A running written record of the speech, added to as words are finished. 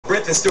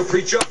breath and still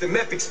preach up the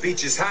epic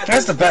speeches.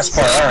 That's the best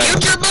part. All right.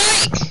 Mute your mic!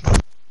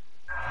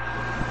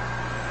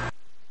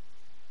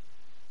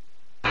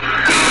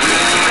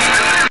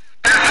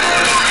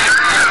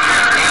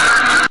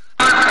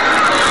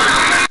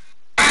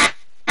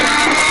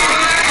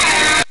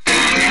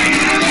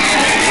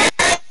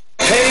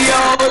 Hey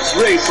y'all, it's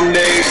racing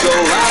day, so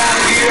right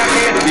out here I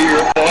can't hear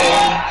a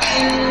fall.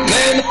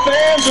 Man, the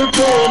fans are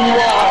going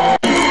wild.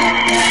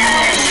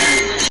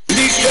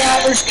 These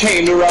drivers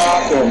came to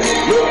rock them.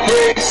 Look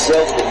pretty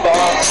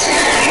self-defense.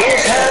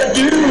 Knows how to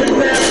do the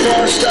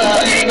Nascar style. Look,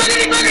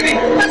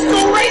 let's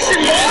go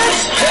racing,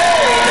 boys!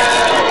 Hey,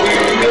 now,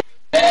 here we go.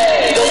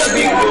 Hey, don't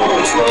be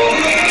going slow.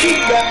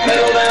 Keep that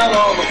pedal down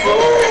on the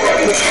floor.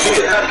 Listen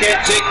to it, I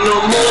can't take no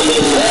more.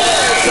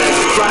 Since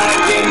the Friday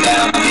came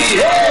down to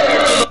the air to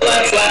the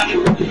last lap.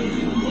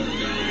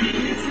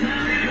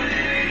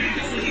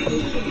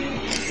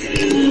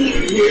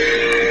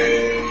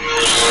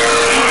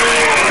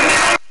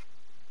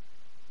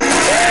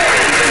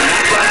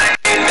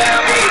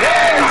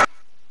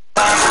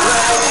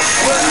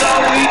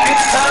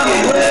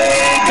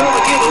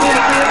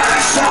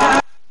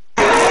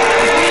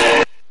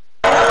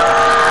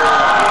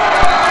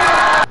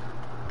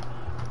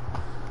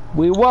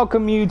 We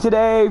welcome you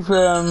today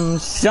from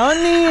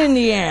sunny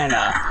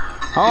Indiana,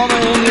 home of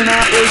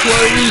Indianapolis,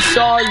 where we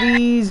saw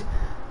these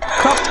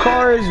cup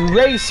cars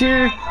race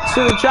here,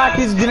 so the track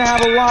is going to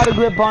have a lot of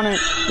grip on it.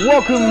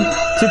 Welcome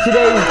to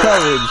today's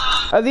coverage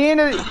of the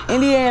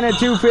Indiana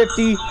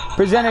 250,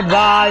 presented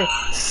by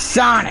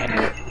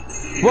Sonic.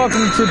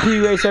 Welcome to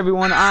P-Race,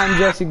 everyone. I'm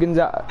Jesse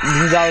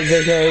Gonzalez,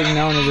 aka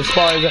known as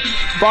Esparza,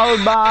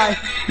 followed by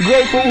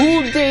Grateful,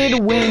 who did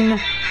win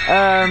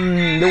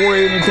the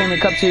Warrior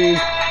Entertainment Cup Series.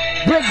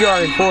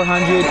 Brickyard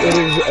 400, it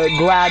is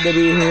glad to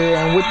be here,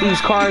 and with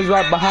these cars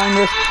right behind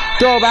us,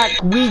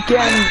 throwback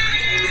weekend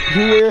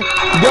here,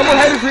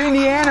 doubleheader for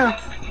Indiana.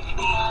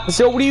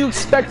 So what do you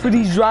expect for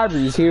these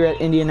drivers here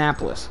at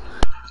Indianapolis?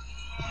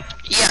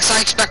 Yes, I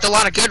expect a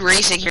lot of good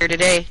racing here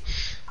today.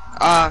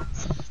 We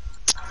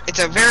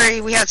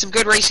had some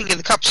good racing in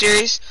the Cup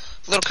Series,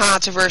 a little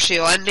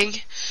controversial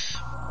ending.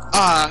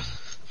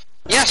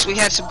 Yes, we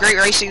had some great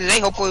racing today.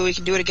 Hopefully we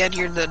can do it again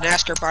here in the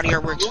Nascar Body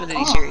Armor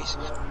Xfinity Series.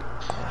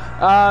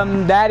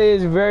 That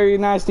is very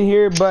nice to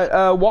hear,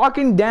 but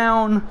walking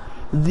down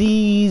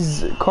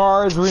these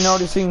cars, we're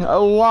noticing a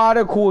lot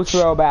of cool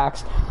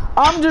throwbacks.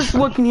 I'm just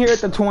looking here at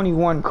the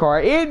 21 car.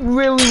 It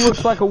really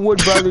looks like a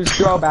Wood Brothers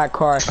throwback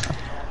car.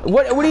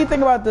 What do you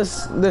think about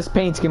this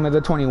paint scheme of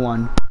the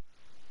 21?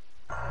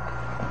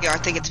 Yeah, I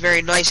think it's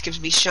very nice.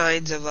 Gives me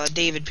shines of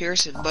David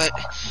Pearson, but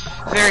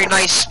very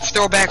nice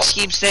throwback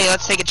scheme today.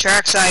 Let's take a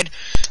trackside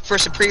for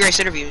some pre-race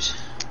interviews.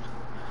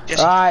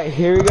 Alright,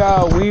 here we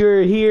go. We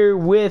are here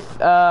with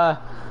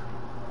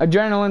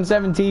Adrenaline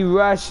 7T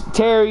Rush.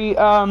 Terry,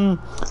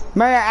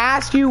 may I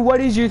ask you, what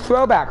is your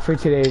throwback for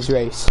today's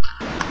race?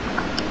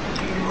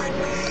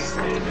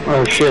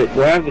 Oh shit,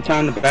 do I have the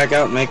time to back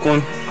out and make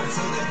one?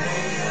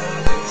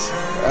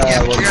 Yeah,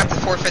 but you're gonna have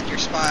to forfeit your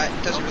spot.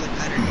 It doesn't really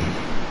matter.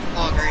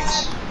 Long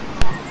race.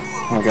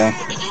 Okay.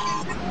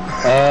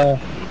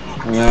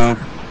 You know,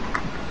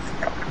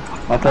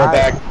 my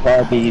throwback will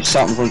probably be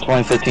something from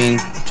 2015,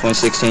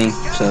 2016,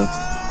 so.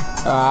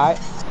 Alright,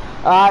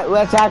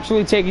 let's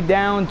actually take it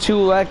down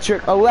to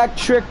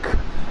electric.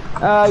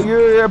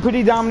 You're a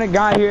pretty dominant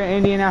guy here in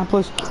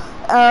Indianapolis.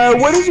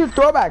 What is your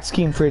throwback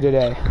scheme for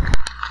today?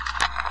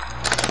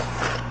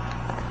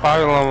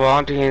 Bobby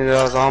Labonte,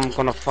 that's all I'm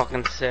gonna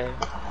fucking say.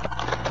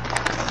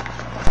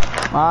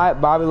 Alright,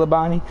 Bobby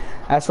Labonte,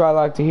 that's what I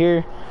like to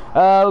hear.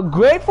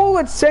 Grateful,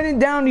 let's send it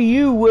down to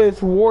you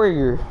with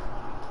Warrior.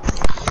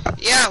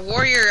 Yeah,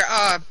 Warrior,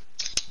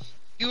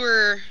 you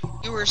were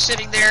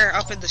sitting there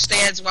up in the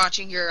stands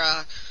watching your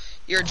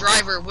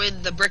driver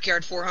win the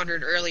Brickyard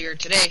 400 earlier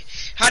today.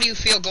 How do you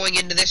feel going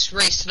into this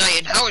race tonight,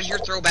 and how is your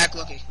throwback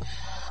looking?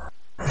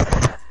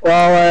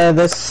 Well,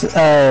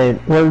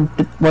 we're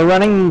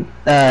running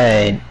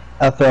a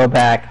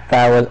throwback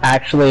that was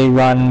actually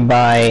run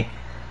by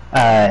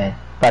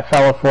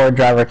fellow Ford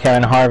driver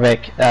Kevin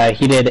Harvick.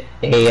 He did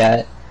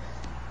a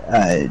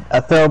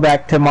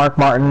throwback to Mark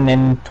Martin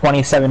in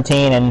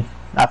 2017, and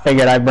I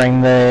figured I'd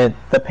bring the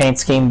paint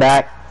scheme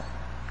back.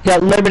 We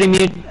got Liberty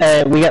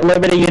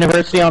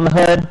University on the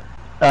hood.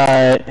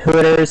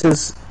 Hooters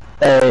is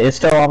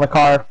still on the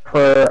car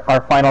for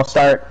our final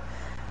start,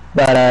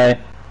 but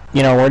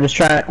you know, we're just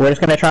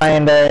gonna try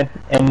and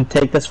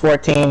take this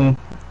 14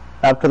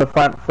 up to the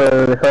front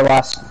for her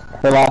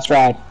last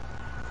ride.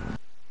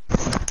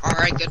 All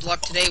right, good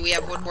luck today. We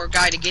have one more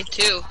guy to get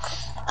to.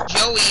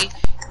 Joey,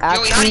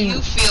 how do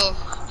you feel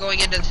going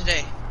into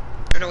today?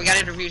 Or no, we got to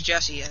interview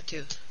Jesse yet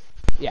too.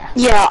 Yeah.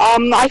 Yeah,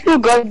 I feel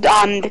good.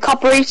 The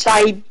cup race,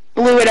 I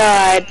blew it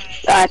a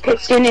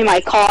piston in my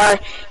car.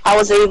 I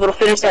wasn't able to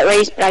finish that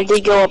race, but I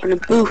did go up in the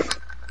booth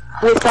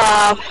with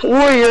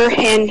Warrior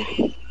and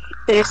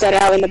finish that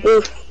out in the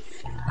booth.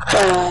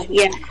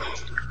 Yeah.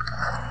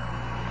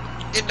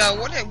 And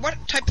what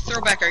type of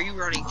throwback are you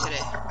running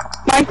today?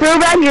 My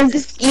throwback is the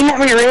scheme that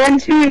we ran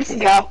 2 weeks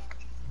ago.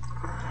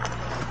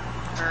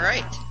 All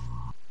Alright.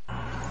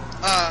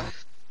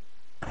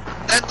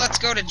 Then let's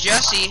go to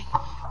Jesse.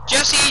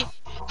 Jesse,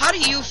 how do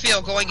you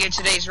feel going into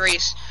today's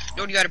race,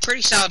 knowing you had a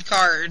pretty solid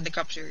car in the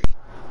Cup Series?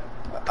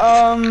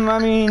 I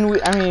mean,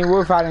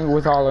 we're fighting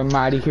with all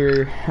Almighty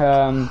here.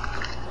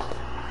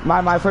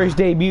 My first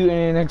debut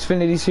in an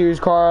Xfinity Series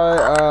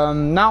car.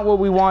 Not what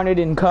we wanted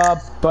in Cup,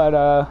 but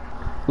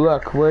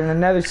look, we're in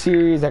another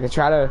series. I could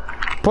try to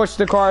push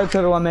the car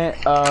to the limit.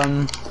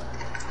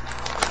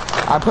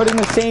 I put in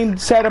the same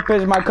setup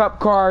as my Cup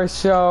car,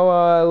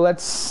 so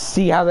let's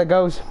see how that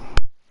goes.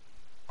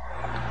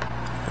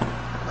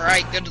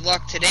 Alright, good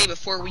luck today.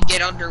 Before we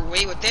get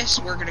underway with this,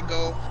 we're gonna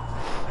go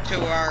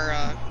to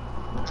our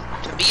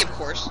to me, of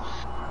course.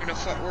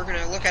 We're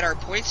gonna look at our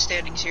point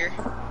standings here.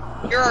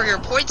 Here are your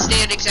point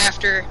standings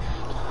after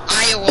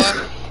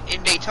Iowa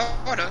in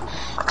Daytona.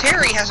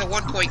 Terry has a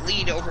 1-point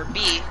lead over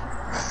me.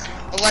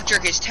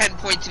 Electric is 10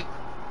 points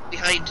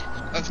behind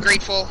of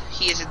Grateful.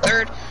 He is in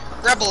third.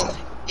 Rebel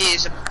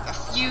is a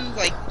few,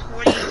 like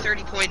 20,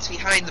 30 points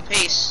behind the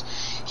pace.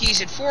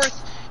 He's in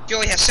fourth.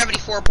 Joey has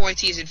 74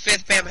 points. He is in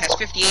fifth. Bama has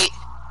 58.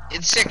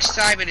 In sixth,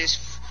 Simon has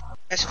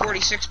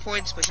 46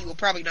 points, but he will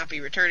probably not be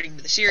returning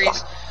to the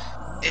series.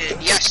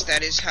 And yes,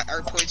 that is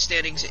our point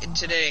standings in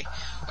today.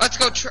 Let's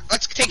go.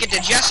 Let's take it to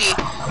Jesse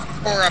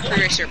for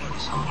pre-race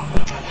ceremonies.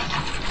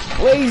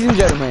 Ladies and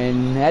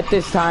gentlemen, at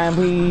this time,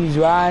 please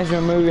rise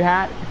and remove your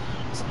hat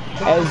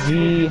as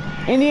the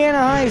Indiana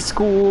High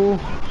School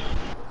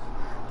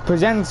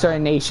presents our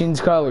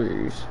nation's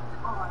colors.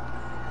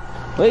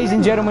 Ladies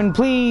and gentlemen,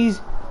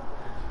 please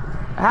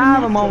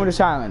have a moment of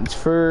silence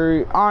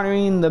for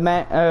honoring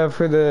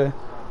the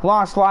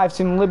lost lives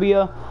in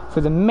Libya,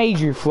 for the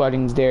major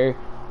floodings there.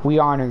 We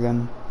honor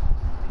them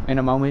in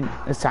a moment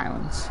of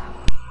silence.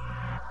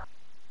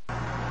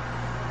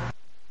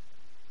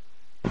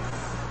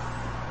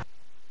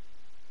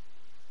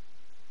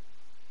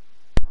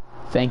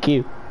 Thank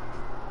you.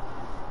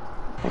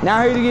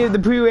 Now here to give the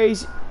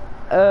pre-race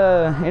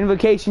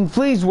invocation,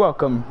 please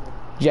welcome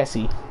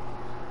Jesse.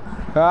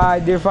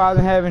 Alright, dear Father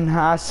in heaven,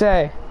 I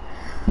say,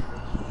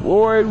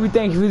 Lord, we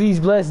thank you for these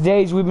blessed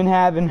days we've been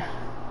having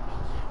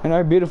in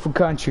our beautiful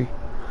country.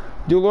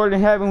 Dear Lord in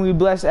heaven, we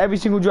bless every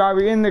single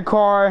driver in their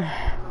car,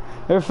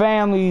 their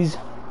families,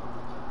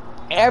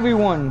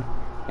 everyone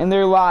in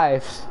their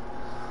lives.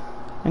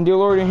 And dear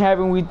Lord in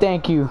heaven, we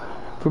thank you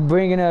for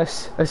bringing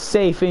us a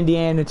safe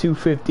Indiana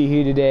 250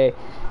 here today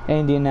in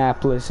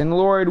Indianapolis. And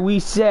Lord, we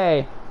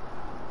say,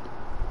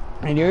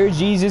 in your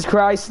Jesus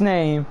Christ's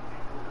name,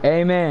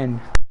 amen.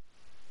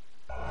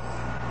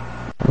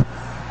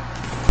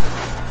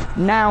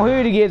 Now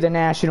here to give the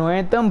national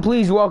anthem,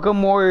 please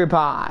welcome Warrior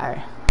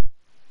Pie.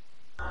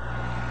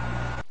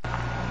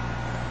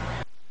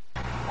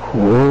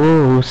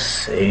 Oh,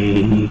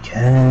 say,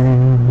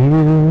 can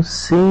you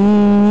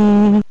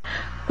see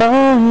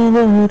by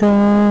the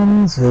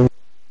dawn's early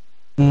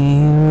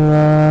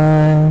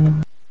light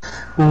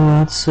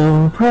what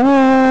so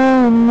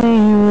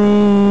proudly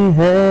we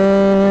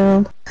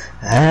hailed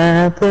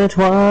at the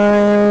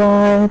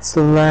twilight's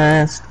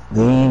last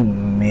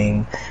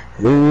gleaming,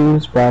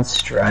 whose broad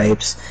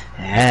stripes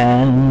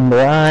and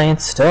bright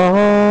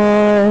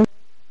stars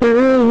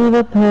through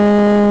the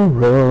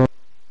perilous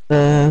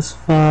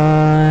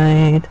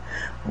fight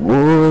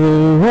o'er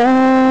the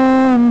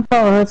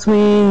ramparts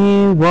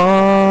we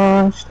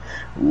watched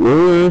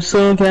were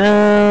so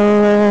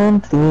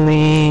gallantly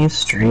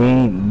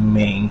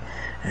streaming,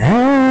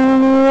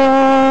 and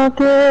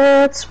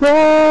rockets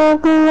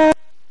sparkling,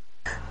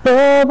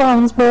 the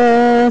bombs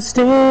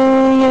bursting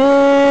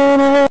in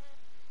it,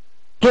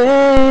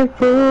 gave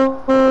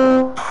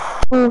proof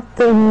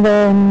in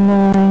the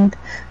night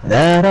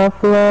that our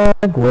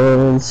flag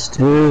was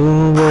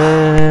still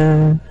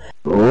there.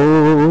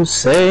 Oh,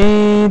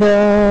 say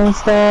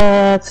does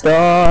that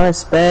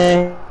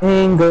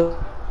star-spangled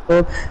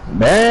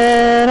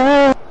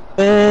banner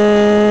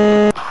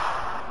wave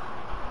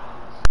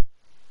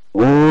o'er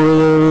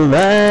the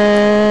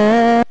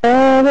land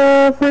of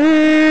the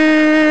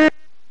free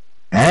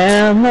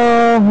and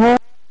the home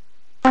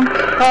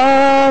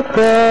of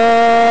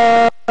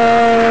the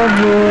brave.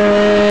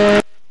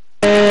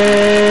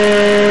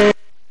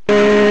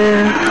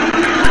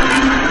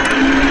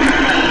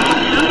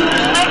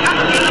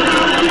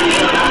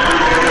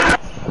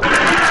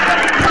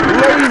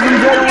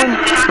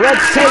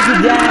 Let's take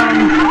it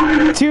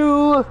down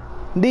to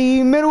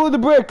the middle of the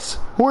bricks,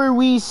 where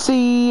we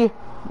see,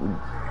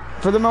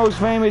 for the most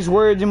famous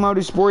words in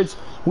motorsports,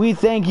 we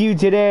thank you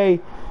today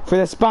for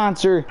the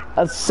sponsor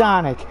of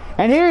Sonic.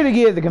 And here to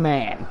give the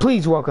command,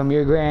 please welcome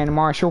your Grand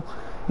Marshal,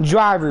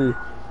 driver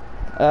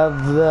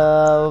of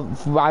the,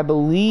 I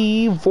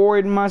believe,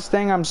 Ford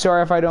Mustang. I'm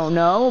sorry if I don't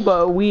know,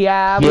 but we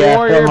have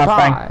Warrior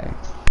Pie.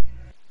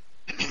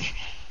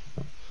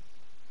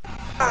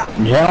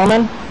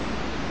 Gentlemen,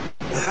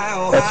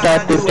 let's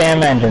start these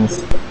damn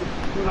engines.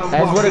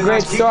 As what a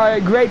great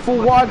start. Grateful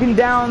walking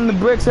down the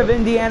bricks of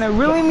Indiana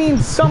really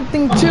means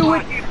something to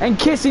it, and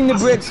kissing the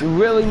bricks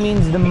really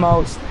means the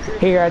most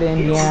here at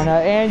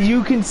Indiana. And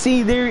you can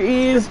see there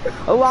is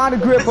a lot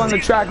of grip on the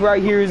track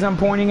right here as I'm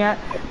pointing at.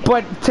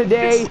 But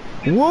today,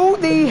 will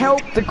they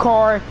help the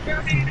car?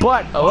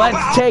 But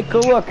let's take a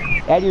look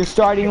at your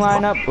starting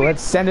lineup.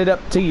 Let's send it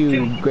up to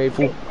you,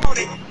 Grateful.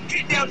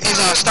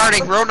 Is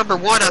starting row number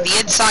 1 on the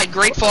inside,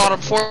 Grateful out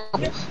of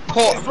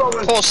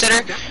pole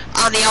center.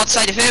 On the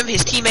outside of him,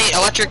 his teammate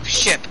Electric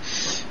Ship.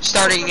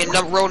 Starting in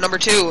row number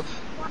 2,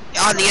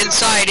 on the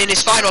inside in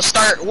his final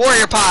start,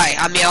 Warrior Pie.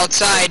 On the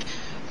outside,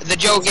 the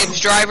Joe Gibbs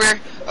driver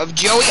of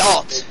Joey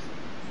Alt.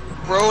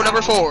 Row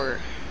number 4,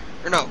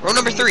 or no, row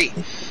number 3.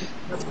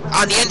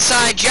 On the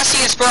inside,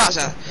 Jesse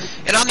Esparza.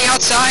 And on the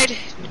outside,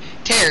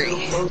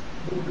 Terry.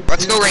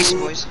 Let's go racing,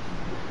 boys.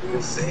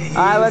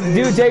 Alright,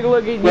 let's take a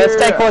look at Let's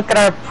take a look at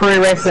our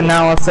pre-race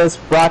analysis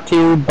brought to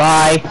you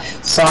by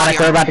Sonic.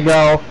 We're about to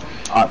go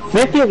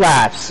 50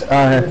 laps,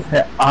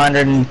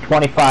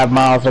 125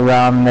 miles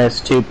around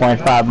this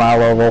 2.5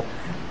 mile oval.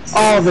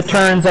 All of the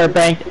turns are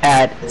banked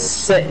at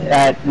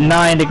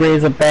 9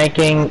 degrees of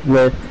banking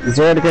with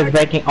 0 degrees of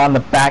banking on the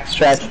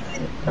backstretch.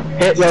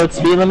 Pit road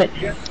speed limit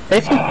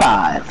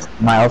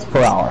 55 miles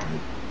per hour.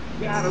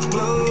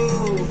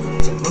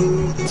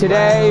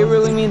 Today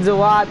really means a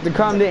lot to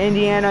come to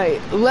Indiana.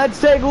 Let's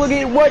take a look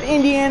at what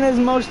Indiana is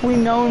mostly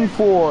known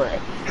for.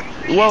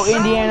 Well,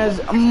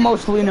 Indiana's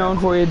mostly known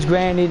for its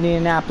Grand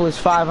Indianapolis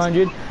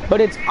 500,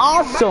 but it's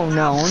also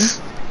known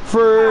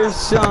for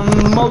some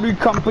motor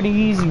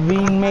companies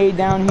being made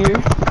down here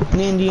in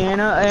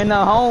Indiana, and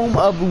the home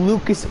of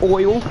Lucas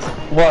Oil.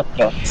 What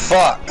the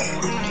fuck?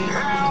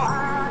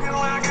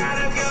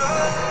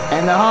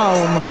 And the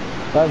home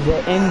of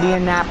the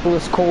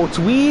Indianapolis Colts.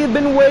 We've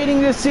been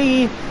waiting to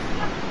see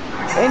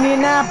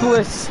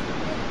Indianapolis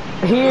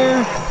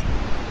here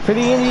for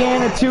the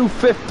Indiana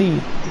 250.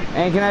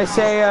 And can I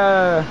say,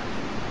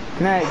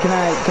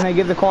 can I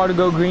get the car to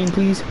go green,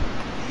 please?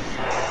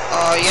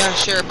 Yeah,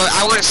 sure, but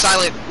I want a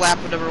silent lap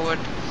of number 1.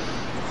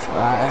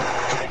 Alright.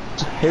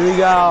 Here we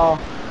go.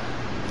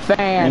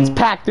 Fans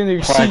packed in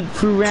their seat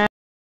through round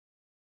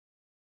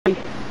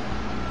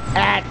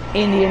at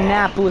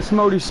Indianapolis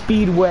Motor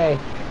Speedway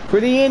for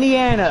the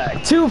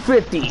Indiana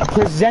 250,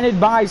 presented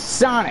by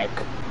Sonic.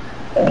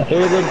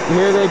 Here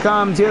they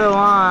come to the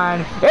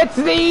line. It's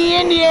the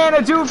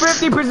Indiana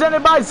 250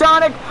 presented by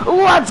Sonic.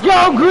 Let's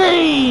go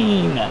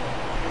green!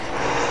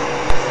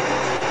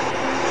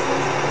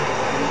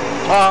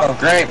 Oh,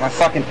 great. My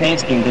fucking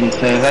paint scheme didn't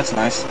save. That's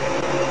nice.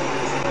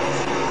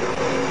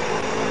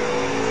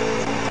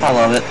 I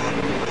love it.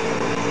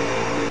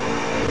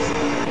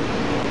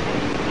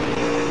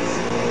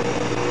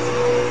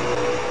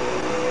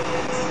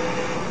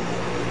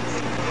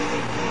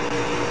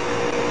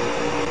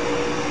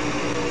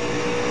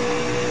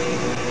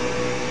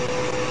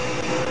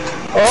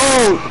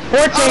 Oh,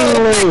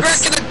 14 loose.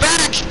 Back in the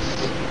back.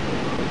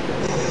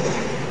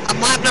 I'm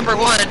lap number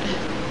 1.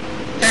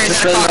 There's a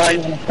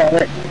caution.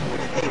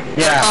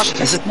 Yeah.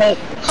 Caution is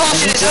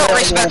out.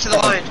 Race back to the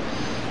line.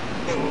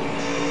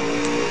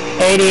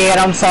 88,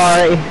 I'm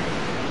sorry.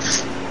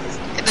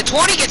 And the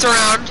 20 gets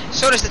around.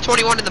 So does the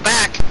 21 in the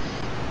back.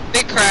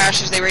 Big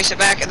crash as they race it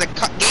back, and the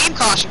game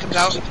caution comes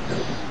out.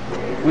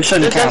 We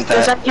shouldn't count that.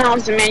 Does that count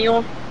as a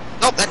manual?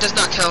 Nope, that does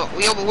not count.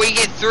 We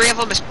get 3 of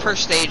them as per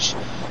stage.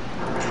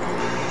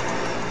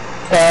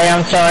 Hey,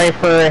 I'm sorry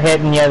for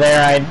hitting you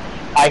there.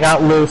 I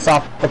got loose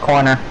off the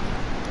corner.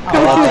 Here's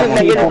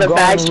how the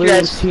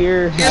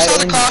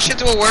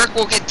cautions will work.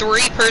 We'll get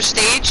 3 per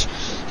stage,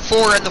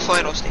 4 in the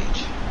final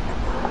stage.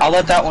 I'll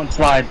let that one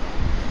slide.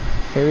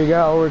 Here we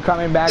go. We're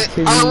coming back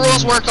to our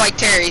rules work like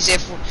Terry's.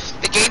 If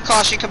the game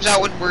caution comes out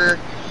when we're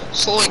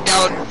slowing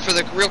down for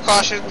the real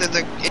caution,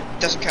 then it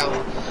doesn't count.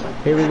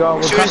 Here we go.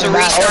 We're as soon as a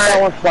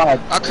restart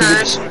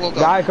occurs, we'll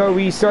go. Geico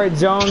restart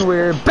zone.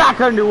 We're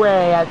back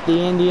underway at the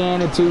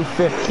Indiana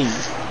 250.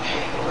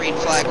 Green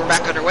flag. We're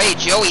back underway.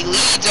 Joey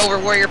leads over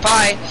Warrior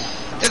Pie.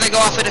 Then they go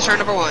off into turn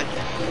number 1.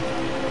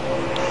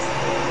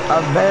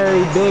 A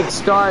very big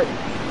start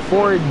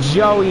for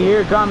Joey.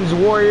 Here comes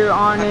Warrior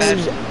on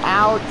his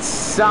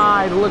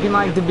outside, looking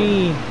like to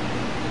be.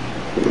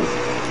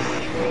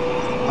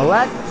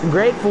 Let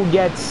Grateful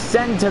gets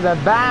sent to the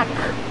back.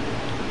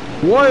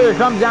 Warrior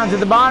comes down to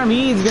the bottom.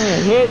 He's going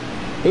to hit.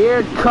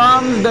 Here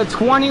comes the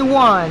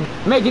 21,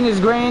 making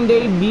his grand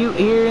debut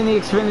here in the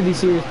Xfinity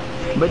Series.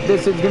 But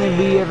this is going to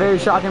be a very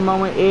shocking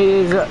moment. It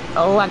is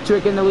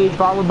Electric in the lead,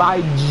 followed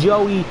by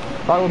Joey,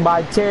 followed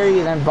by Terry,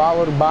 and then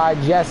followed by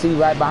Jesse.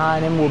 Right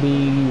behind him will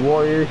be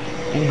Warrior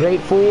and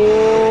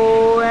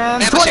Grateful.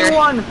 And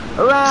 21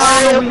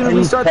 around. Are we going to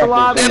restart the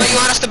lobby? Emma, you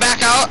want us to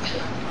back out?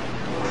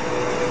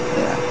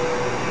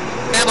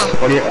 Emma.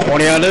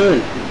 What are y'all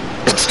doing?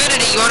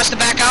 Xfinity, you want us to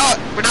back out?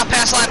 We're not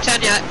past lap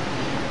 10 yet.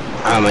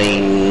 I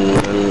mean,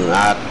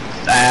 I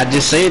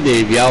just said that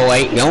if y'all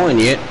ain't going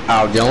yet,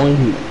 I'll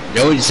join.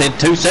 Joey just said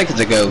 2 seconds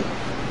ago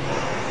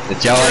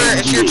that y'all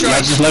ain't.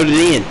 Y'all just loaded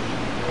in.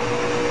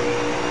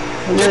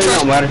 Your choice.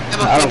 Don't matter.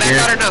 Emma, I don't back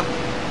care. out or no?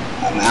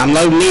 I'm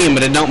loading in,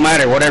 but it don't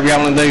matter. Whatever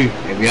y'all wanna do.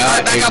 If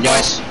y'all, Back up,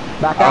 boys.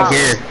 Back I out. don't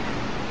care.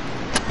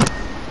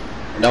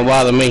 Don't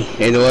bother me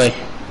either way.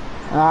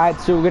 Alright,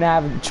 so we're gonna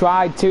have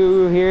try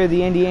 2 here,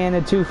 the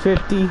Indiana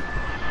 250.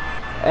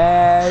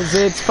 As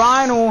it's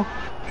final,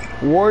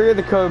 Warrior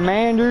the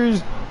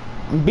Commanders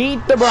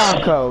beat the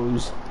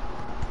Broncos.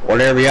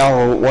 Whatever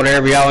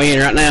y'all in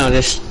right now,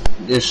 just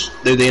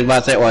do the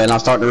invites that way, and I'll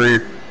start the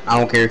rear. I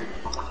don't care.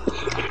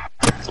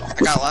 I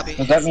got lobby.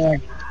 Does that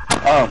mean?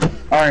 Oh,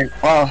 all right.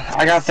 Well,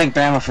 I gotta thank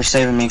Bama for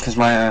saving me because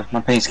my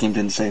paint scheme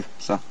didn't save.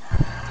 So.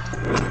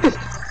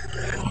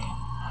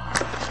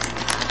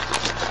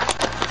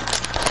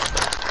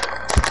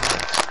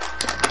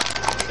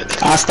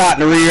 I'll start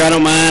the rear. I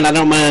don't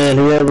mind.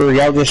 Whoever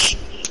y'all just.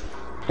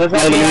 Does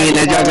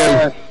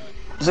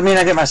that mean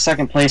I get my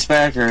second place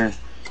back, or?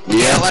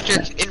 Yeah,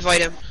 Electric,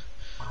 invite him.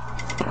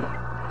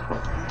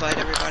 Invite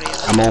everybody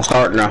else. I'm gonna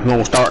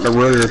start the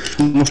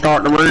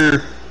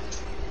rear.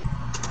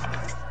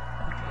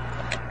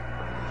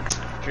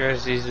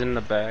 Jersey's in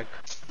the back.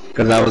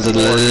 Cause I was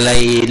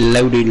loaded.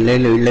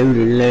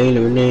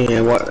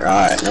 What?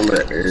 Alright, number.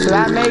 So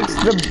that makes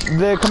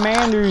the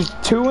Commanders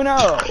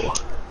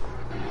 2-0.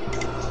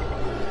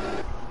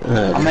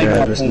 I'll make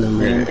that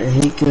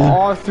number.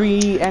 All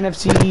 3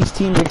 NFC East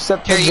teams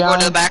except for Here, you go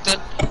to the John. back then?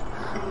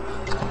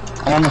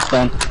 I'm almost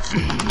done.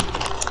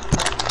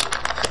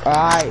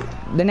 Alright,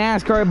 the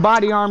NASCAR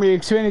Body Armor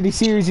Xfinity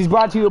Series is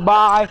brought to you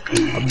by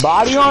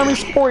Body Armor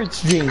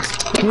Sports Drinks,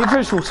 the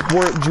official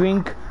sport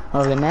drink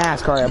of the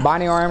NASCAR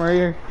Body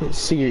Armor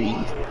Series.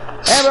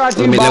 And brought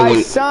to you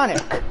by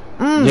Sonic.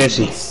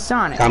 Jesse,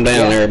 Sonic. calm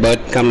down there,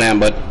 bud. Calm down,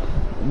 bud.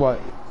 What?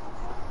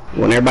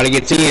 When everybody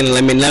gets in,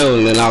 let me know,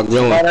 and then I'll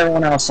join. Not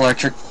everyone else,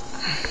 Electric.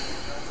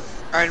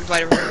 Alright,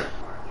 invite everybody.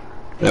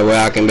 That way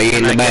I can be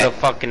in the Can I get a back.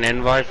 fucking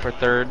invite for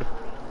third?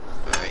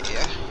 Alright,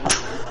 yeah.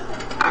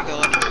 Here you go,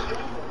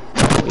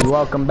 Electric.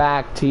 Welcome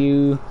back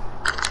to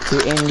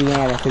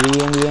Indiana for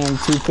the Indiana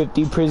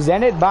 250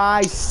 presented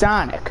by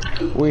Sonic.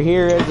 We're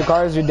here as the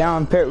cars are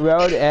down pit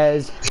road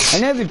as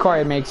another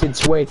car makes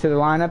its way to the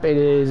lineup. It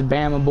is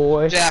Bama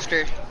Boy. Who's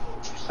after?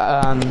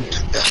 I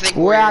think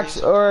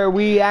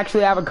we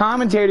actually have a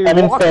commentator I'm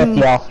in walking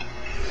fifth, y'all.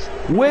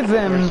 with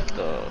him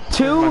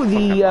to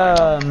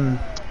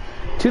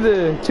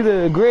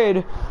the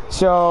grid.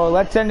 So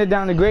let's send it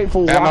down to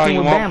Grateful Bama, walking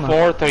you with want Bama.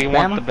 fourth or you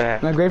want the Bama?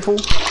 back? Am I Grateful?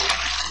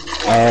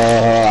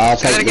 I'll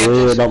take the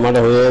rear. Don't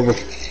matter whoever.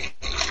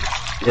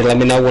 Just let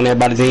me know when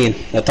everybody's in.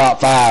 The top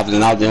 5,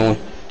 and I'll join.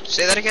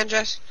 Say that again,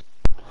 Jess?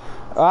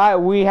 Alright,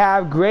 we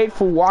have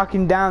Grateful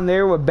walking down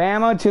there with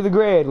Bama to the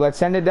grid. Let's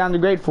send it down to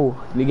Grateful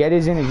to get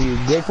his interview.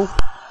 Grateful? Bama,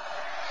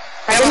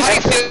 how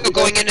do you feel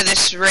going into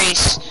this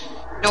race,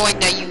 knowing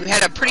that you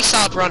had a pretty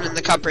solid run in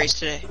the Cup race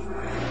today?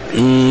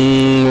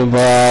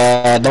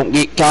 Don't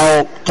get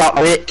caught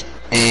quick,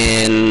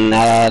 and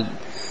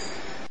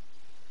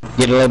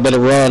get a little bit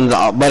of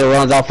better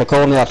runs off the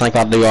corner. I think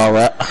I'll do all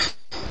right.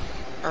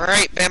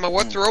 Alright, Bama,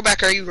 what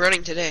throwback are you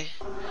running today?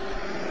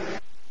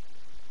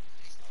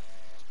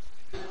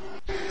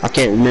 I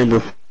can't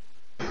remember.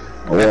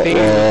 I think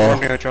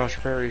Romeo Josh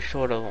Berry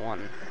should have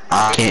won.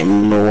 I can't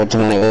remember what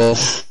one it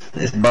was.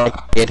 It's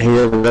bucket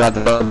whoever got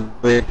the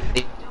bit.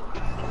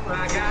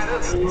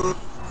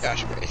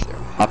 Josh Berry.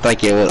 I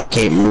think it was. I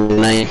can't remember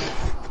the name.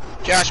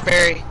 Josh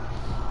Berry.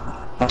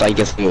 I think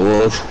it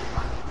was.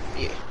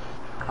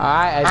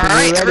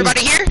 Alright,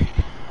 everybody here?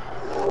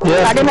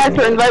 Yeah. I didn't have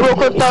to invite real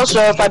quick though,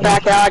 so if I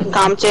back out, I can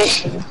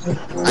commentate.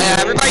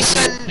 Everybody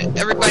send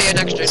everybody an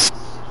extra.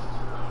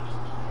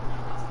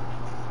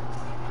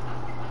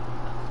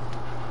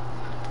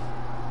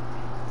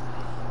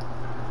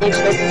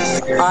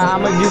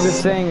 I'm gonna do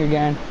this thing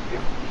again.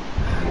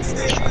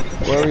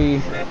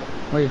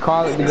 Where you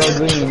call it to go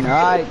green.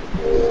 Alright.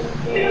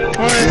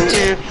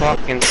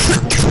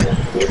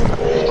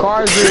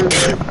 Cars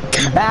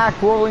are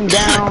back rolling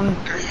down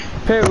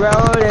pit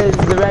road as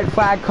the red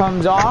flag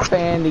comes off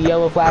and the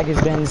yellow flag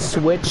has been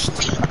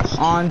switched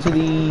onto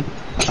the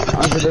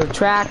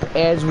track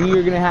as we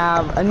are gonna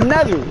have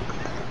another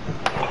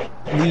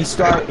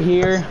restart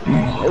here.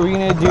 Are we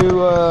gonna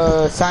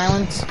do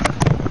silence?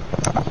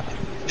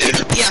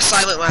 Yeah,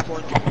 silent lap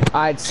 1.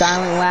 Alright,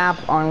 silent lap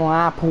on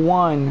lap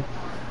 1.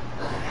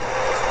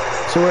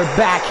 So we're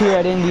back here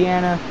at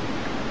Indiana.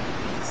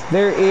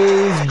 There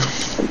is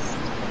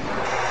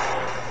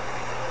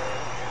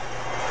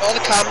all the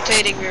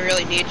commentating we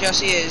really need,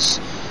 Jesse, is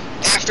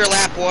after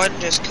lap 1,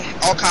 just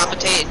all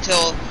commentate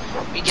until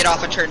we get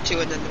off of turn 2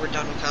 and then we're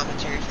done with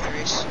commentary for the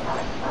race.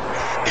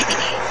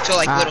 So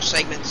like little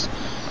segments.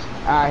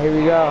 Alright, here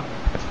we go.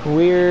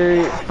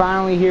 We're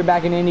finally here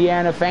back in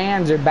Indiana.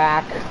 Fans are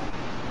back.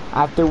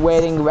 After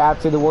waiting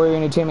after the Warrior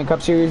Entertainment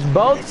Cup Series,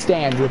 both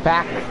stands were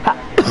packed.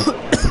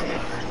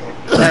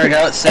 There we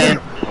go, it's saying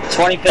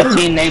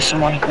 2015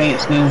 Nationwide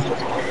Paint Scheme.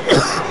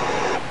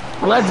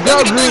 Let's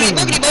go, green!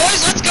 Boogity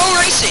boys, let's go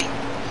racing!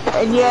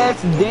 And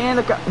yes,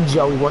 Dan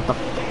Joey, what the f***?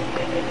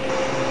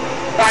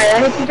 Alright,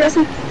 I hit you,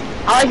 Jesse.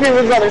 I like your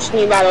big brother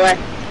scheme, by the way.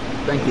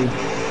 Thank you.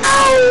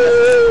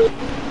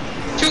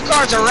 Two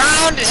cars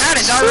around. That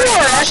is already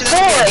a caution. That's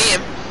a good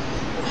game.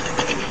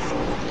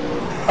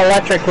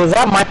 Electric, was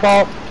that my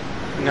fault?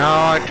 No,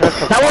 I trust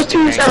the That was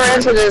fucking 2 separate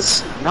anchor.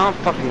 incidents. Not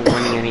fucking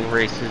winning any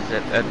races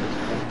at this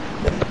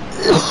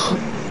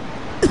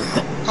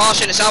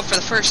Caution is out for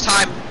the first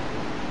time.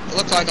 It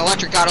looked like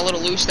Electric got a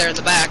little loose there in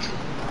the back.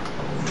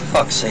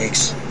 Fuck's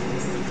sakes.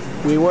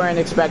 We weren't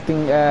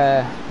expecting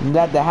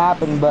that to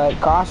happen, but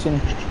caution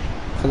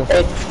for the.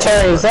 Hey,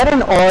 Terry, is that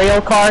an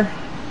Oreo car?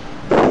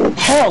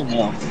 Hell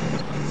no.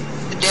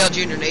 The Dale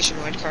Jr.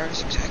 Nationwide car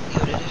is exactly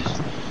what it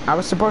is. I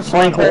was supposed to.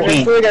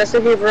 2015. We got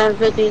sit here for around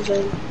 15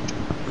 seconds.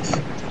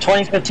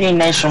 2015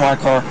 Nationwide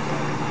car.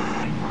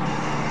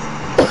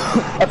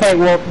 Okay,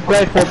 well,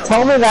 Grateful,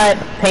 tell me that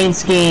paint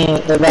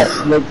scheme, that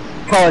the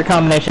color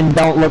combination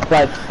don't look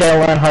like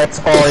Dale Earnhardt's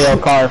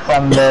Oreo car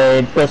from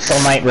the Bristol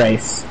night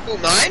race. Who,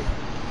 mine?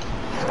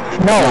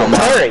 No,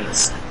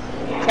 Murray's.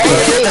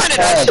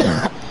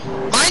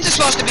 Mine's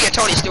supposed to be a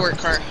Tony Stewart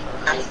car.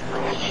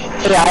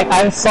 Yeah,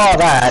 I saw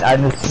that. I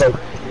just like.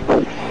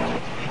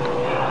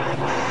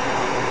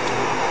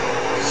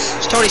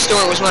 Tony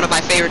Stewart was one of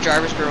my favorite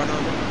drivers growing up.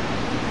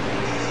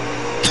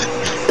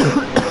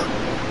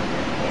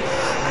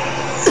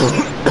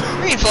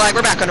 Green flag,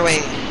 we're back on the way.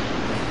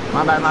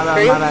 My bad, my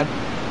bad, my bad.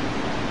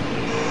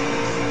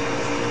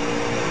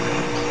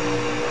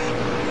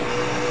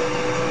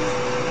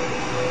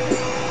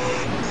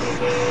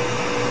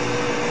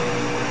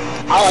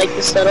 I like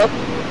this setup.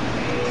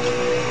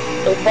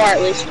 So far,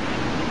 at least.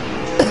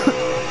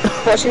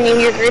 What's your name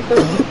here, Grateful?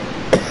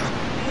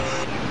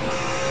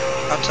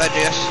 Outside,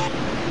 yes.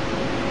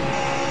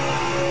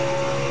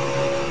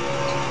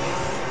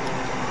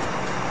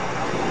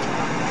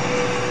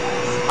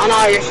 Oh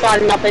no, you're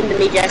sliding up into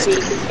me, Jesse. You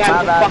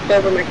got me fucked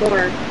over my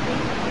corner.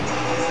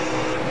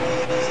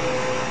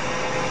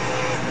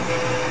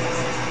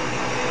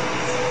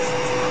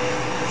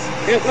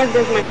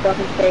 There's my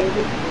fucking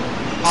baby.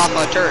 Off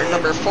of turn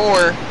number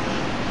 4,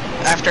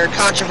 after a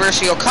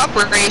controversial cup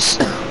race,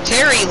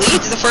 Terry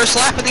leads the first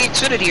lap of the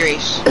Xfinity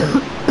race.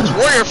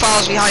 Warrior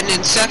follows behind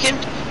in second,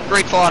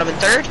 Grateful Autumn in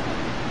third,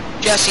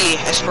 Jesse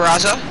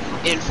Esperanza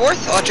in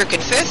fourth, Electric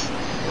in fifth,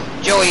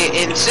 Joey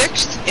in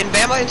sixth, and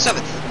Bama in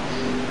seventh.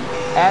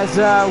 As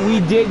we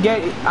did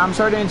get, I'm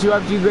sorry to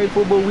interrupt you,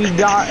 Grateful, but we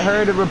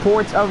heard the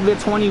reports of the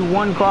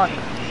 21 car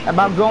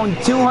about going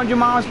 200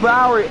 miles per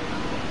hour,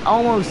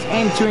 almost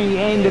entering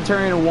into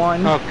turn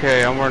 1.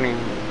 Okay, I'm running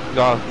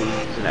golf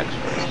who's the next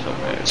race,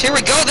 okay. Here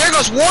we go, there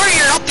goes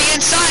Warrior up the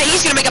inside,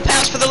 he's gonna make a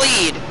pass for the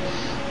lead.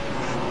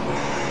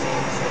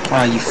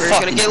 Oh, you Warrior's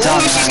fucking gonna get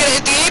loose, he's gonna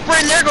hit the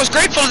apron, there goes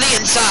Grateful to the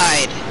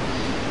inside.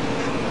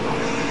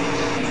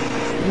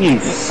 You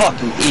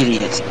fucking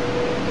idiot.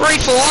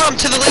 Grateful Autumn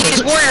to the lead,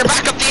 is Warrior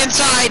back up the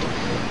inside.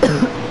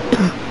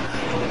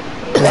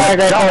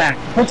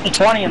 Put the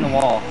 20 in the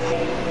wall.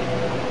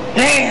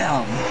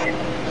 Damn!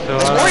 So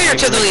Warrior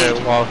to the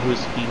lead. Well,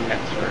 who's the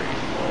next race?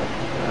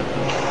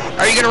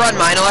 Are you gonna run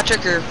mine,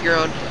 Electric, or your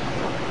own?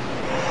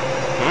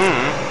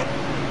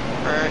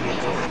 Alright.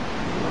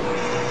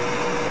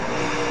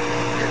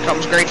 Here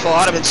comes Grateful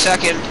Autumn in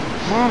second.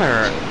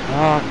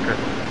 Motherfucker.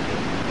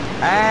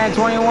 And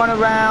 21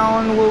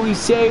 around, will we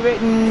save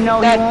it?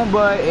 No, he won't,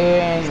 but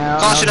no,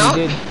 Caution out?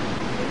 he did.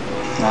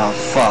 Oh,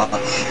 fuck.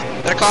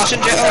 Got a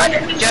caution,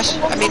 Jesse?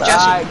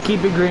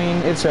 Keep it green,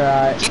 it's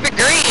alright. Keep it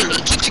green,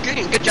 he keeps it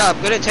green, good job,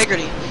 good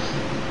integrity.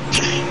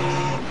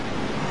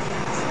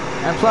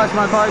 And plus,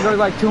 my car goes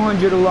like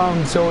 200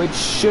 alone, so it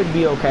should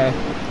be okay.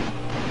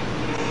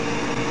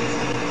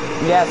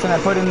 Yes, and I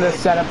put in the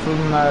setup from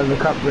the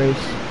cup race.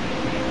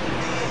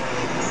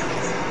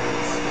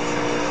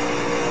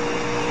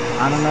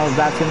 I don't know if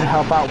that's going to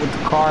help out with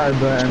the car,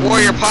 but...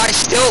 Warrior Pie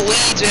still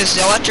leads as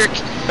Electric,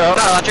 not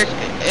Electric,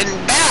 and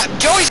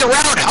Joey's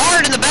around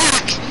hard in the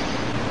back.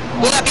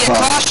 Will that be a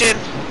caution?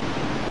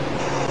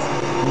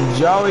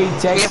 Joey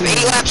takes... We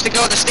have 8 laps to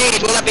go on the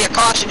stage, will that be a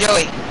caution,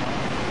 Joey?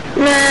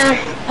 Nah,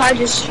 I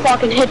just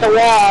fucking hit the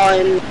wall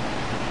and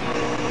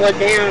went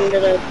down to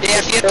the... Yeah,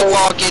 if you hit the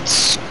wall, it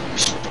gets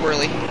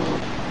swirly.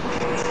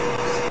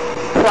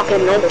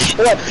 Fucking another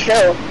flip,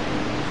 too.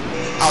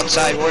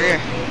 Outside, Warrior.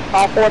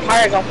 All 4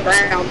 tires off the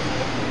ground.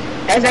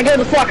 As I go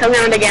the fuck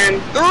around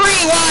again. 3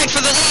 wide for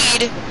the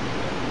lead.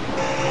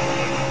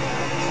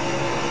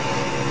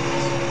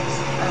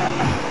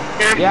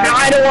 Nah, no,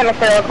 I don't want to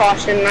throw a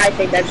caution. I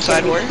think that's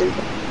Side Warrior.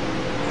 stupid.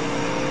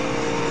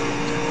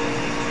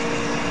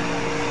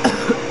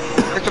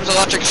 Here comes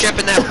Electric Ship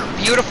in that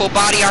beautiful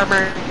body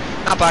armor,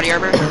 not body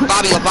armor,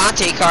 Bobby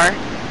Labonte car.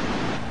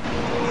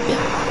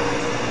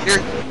 Here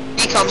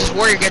he comes as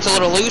Warrior gets a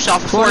little loose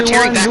off of 4,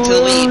 tearing back to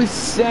the lead.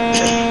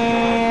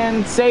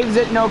 And saves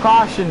it, no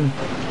caution.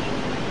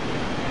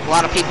 A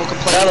lot of people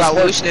complain about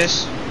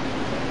looseness.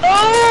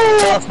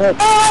 Oh!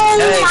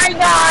 Oh my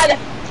god!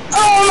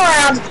 Oh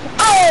my!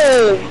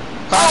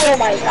 Oh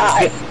my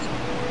god!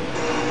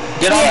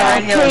 Get on the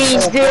radio.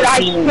 Please, dude, I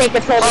can't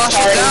control the Caution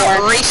car out,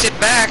 anymore. race it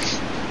back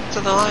to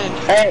the line.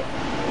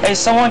 Hey,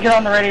 someone get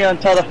on the radio and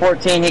tell the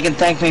 14 he can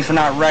thank me for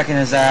not wrecking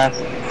his ass.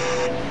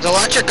 The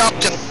Electric up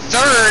to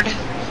 3rd.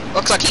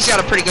 Looks like he's got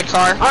a pretty good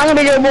car. I'm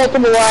gonna do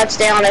multiple laps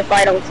down if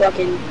I don't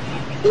fucking.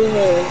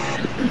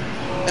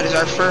 That is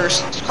our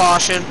first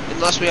caution,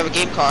 unless we have a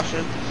game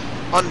caution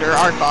under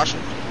our caution.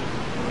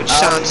 Which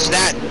sounds,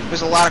 that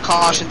was a lot of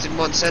cautions in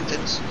one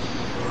sentence.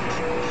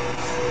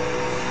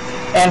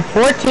 And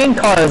 14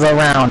 cars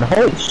around.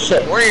 Holy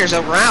shit. Warriors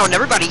around,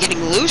 everybody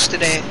getting loose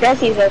today.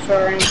 Jesse's also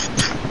around.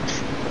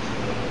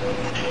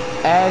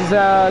 As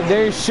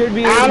there should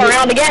be. I'm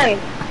around again.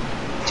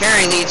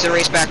 Terry leads the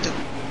race back to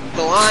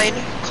the line.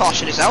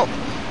 Caution is out.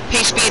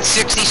 Pace speed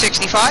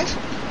 60-65.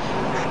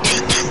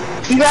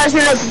 You guys are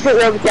gonna have to pit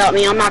road without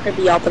me. I'm not gonna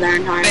be out there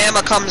in time.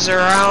 Bama comes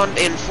around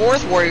in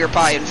 4th. Warrior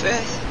Pie in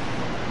 5th.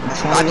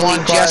 I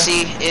believe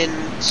Jesse in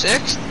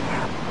 6th.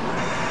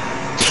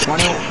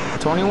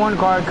 21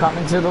 car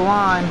coming to the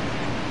line.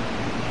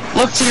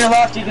 Look to your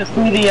left, you can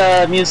see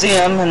the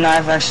museum, and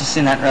I've actually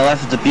seen that in real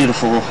life. It's a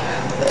beautiful.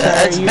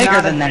 It's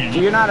bigger than that.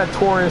 You're not a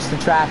tourist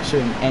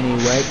attraction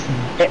anyway.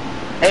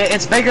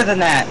 It's bigger than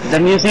that. The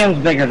museum's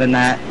bigger than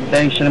that.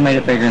 They should have made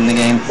it bigger in the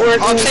game.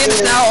 I'm saying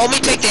this now, only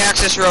take the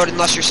access road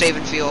unless you're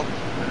saving fuel.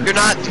 You're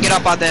not to get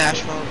up on the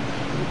asphalt.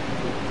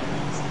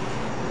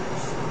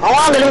 Oh,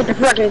 I'm gonna hit the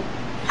fucking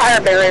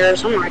tire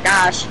barriers. Oh my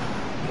gosh.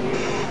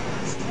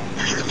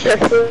 The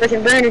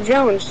freaking Brandon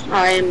Jones. Oh,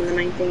 I am the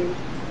 19th.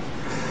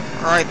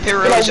 Alright, pit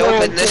road is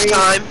open this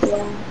time.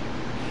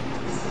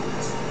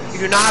 You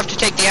do not have to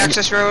take the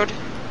access road.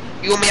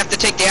 You only have to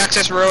take the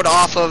access road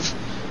off of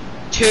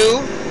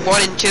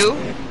 1 and 2.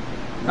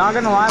 Not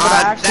gonna lie, but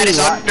I actually that is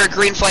under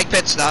green flag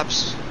pit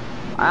stops.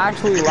 I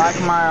actually like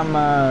my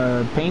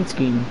paint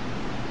scheme.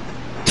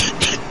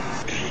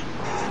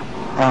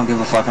 I don't give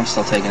a fuck, I'm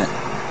still taking it.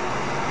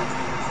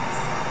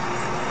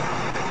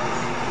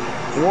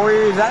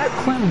 Warrior, is that a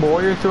Clinton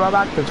Boyer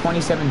throwback to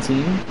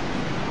 2017?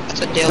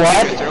 That's a Dale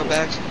Jr.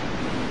 throwback.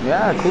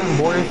 Yeah, Clinton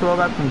Boyer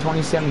throwback from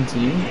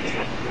 2017.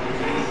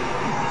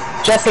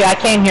 Jesse, I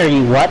can't hear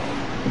you. What?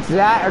 Is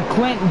that a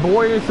Clinton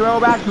Boyer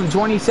throwback from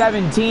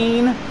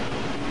 2017?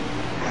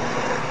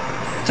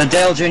 It's a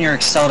Dale Jr.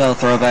 Exceldo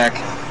throwback.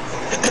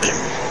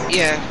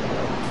 Yeah.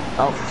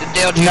 Oh. The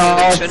Dale Jr.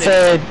 It's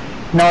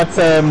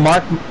a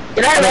Mark.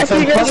 Did I It's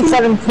in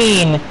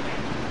 2017,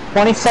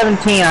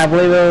 I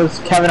believe it was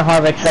Kevin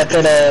Harvick that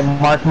did a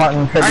Mark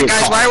Martin tribute. Alright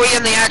guys, why are we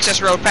in the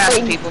access road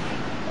passing people?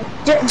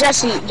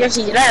 Jesse,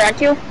 did I wreck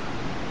you?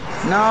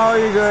 No,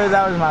 you're good.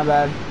 That was my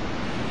bad.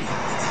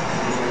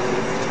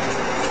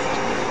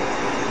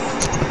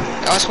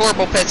 That was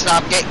horrible pit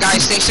stop.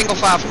 Guys, stay single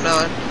file from now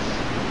on.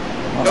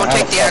 Don't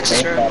take the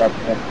access road.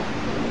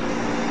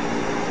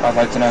 I'd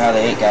like to know how the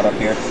 8 got up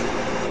here.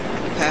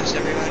 Past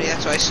everybody,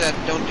 that's why I said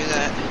don't do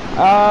that.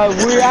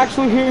 We're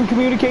actually hearing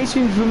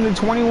communications from the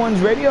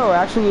 21's radio.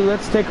 Actually,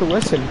 let's take a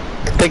listen.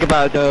 Think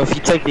about it though, if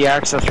you take the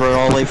access road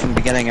all the way from the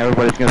beginning,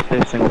 everybody's gonna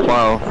stay single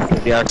file.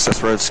 The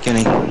access road's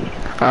skinny.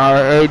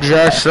 Hey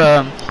Jess,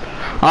 a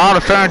lot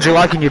of fans are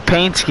liking your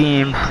paint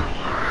scheme.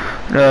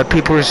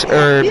 People's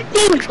Good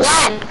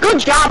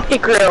job,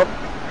 pit crew.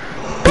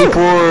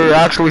 people are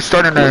actually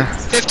starting to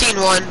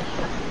 15-1.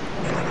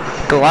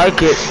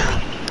 like it.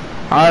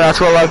 Alright,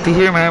 that's what I like to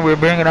hear, man. We're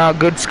bringing out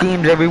good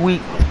schemes every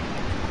week.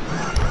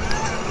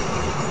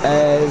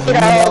 As You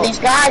know, these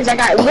guys, I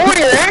got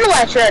Warrior and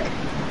Electric.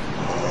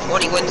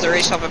 20 wins the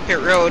race off of pit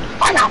road.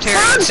 I got Terry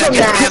in fans from 2nd,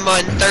 that. Bama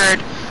in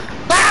 3rd.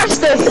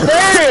 Fastest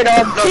third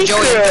on No, pit Joey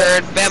in crew.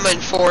 3rd, Bama in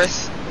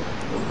 4th.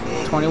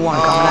 21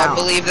 coming I out.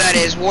 believe that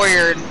is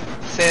Warrior in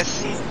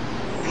 5th.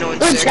 No, in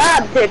Good 6th.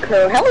 job, pit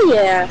crew. Hell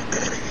yeah.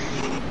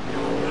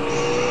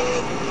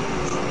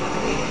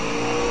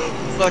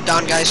 Slow it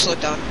down, guys, slow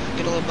it down.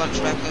 Get a little bunch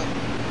back up.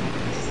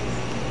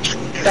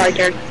 Sorry,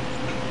 Jared.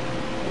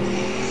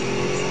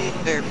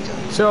 There we go.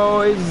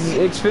 So is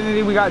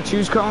Xfinity, we got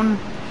choose cone?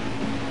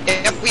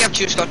 Yep, we have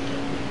choose code.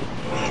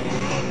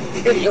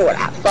 Choose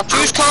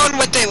Choose cone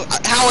with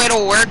how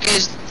it'll work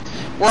is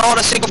we're all in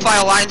a single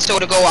file line, so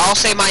it'll go I'll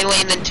say my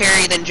lane, then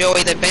Terry, then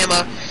Joey, then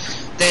Bama,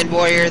 then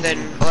Warrior, then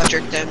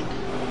Electric, then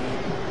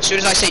as soon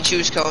as I say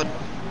choose cone.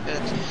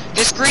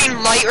 This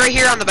green light right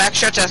here on the back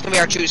stretch, that's gonna be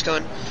our choose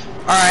cone.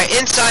 Alright,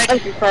 inside.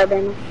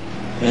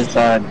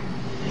 Inside.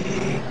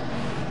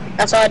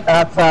 Outside.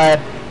 Outside.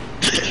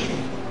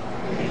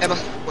 Emma,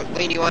 what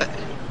lane do you want?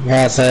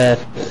 Outside.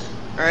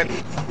 Alright.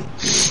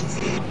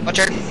 Watch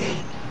her.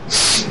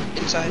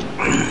 Inside.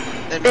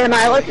 Then Damn,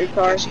 I like your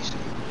car.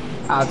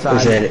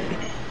 Outside.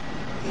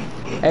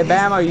 Hey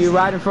Bama, you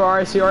riding for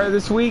RCR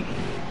this week?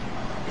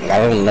 I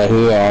don't know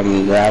who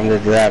I'm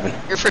driving.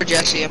 You're for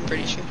Jesse, I'm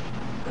pretty sure.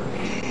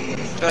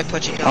 So I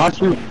put you Why down.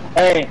 don't you,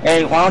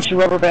 hey, why don't you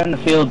rubber band the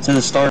field to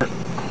the start?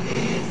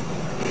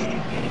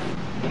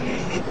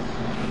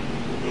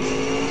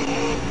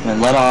 And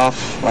let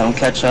off, let them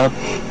catch up,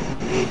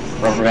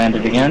 rubber band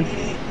it again.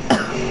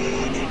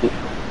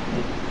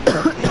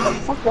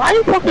 Why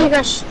the fuck are you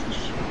guys...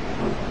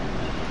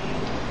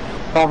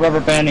 It's called rubber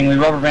banding. We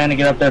rubber band to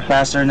get up there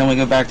faster, and then we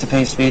go back to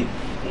pace speed.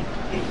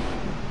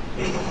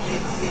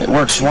 It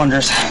works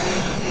wonders.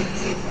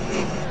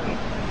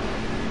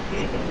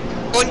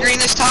 Going green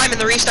this time in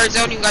the restart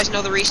zone. You guys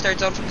know the restart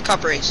zone from the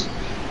cup race.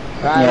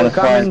 Alright, Yeah, we're the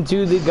coming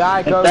to the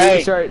Geico Hey,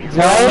 restart no, zone.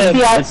 it's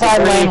the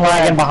outside lane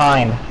lagging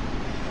behind.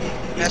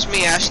 That's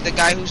me, Ash, the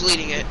guy who's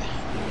leading it.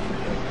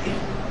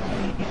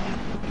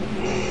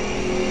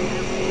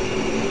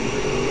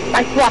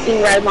 My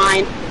fucking red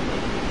line.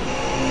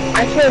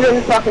 I killed him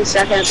in fucking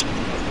second.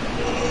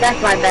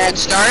 That's my bad. Good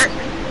start.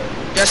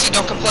 Jesse,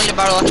 don't complain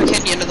about electric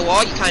hitting you into the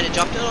wall. You kind of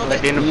jumped it a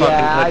little bit.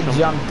 Yeah, I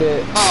jumped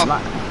it. Oh,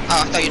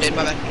 I thought you did.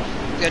 My bad.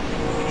 Good.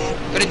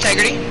 Good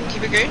integrity.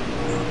 Keep it great.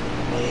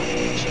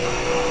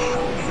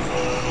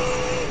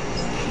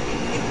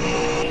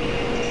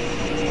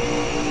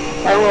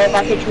 I don't know if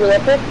I hit you real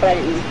quick, but I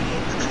didn't.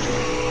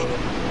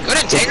 Good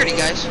integrity,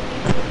 guys.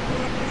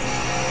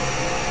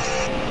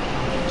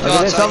 Look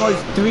at this,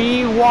 almost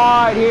 3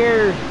 wide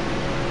here.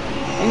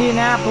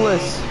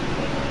 Indianapolis.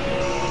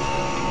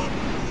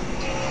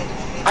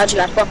 I just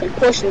got fucking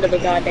pushed into the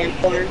goddamn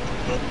corner.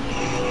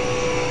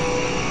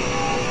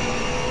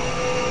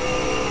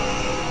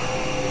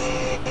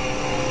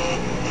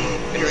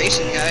 Good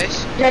racing,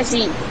 guys.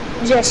 Jesse,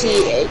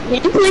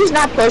 can you please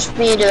not push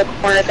me into the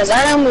corner, because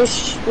I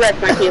almost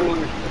wrecked my team on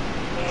it.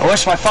 I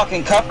wish my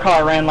fucking cup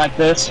car ran like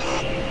this.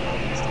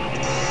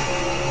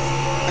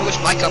 I wish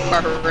my cup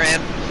car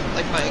ran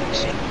like my...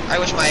 I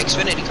wish my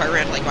Xfinity car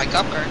ran like my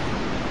cup car.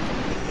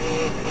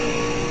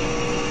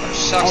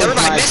 Sucks.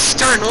 Everybody missed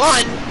turn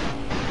 1.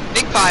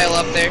 Big pile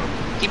up there.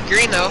 Keep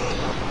green though.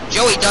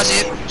 Joey does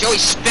it.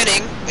 Joey's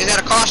spinning. Is that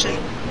a caution?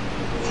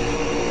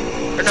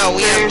 Or no,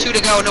 we have 2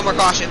 to go, no more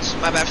cautions.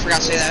 My bad,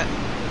 forgot to say that.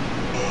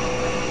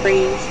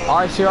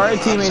 RCR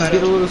teammates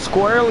get a little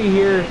squirrely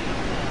here.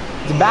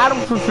 It's a battle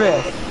for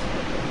 5th.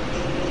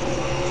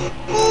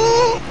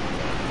 Ooh.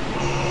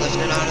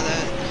 Lifting out of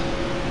that.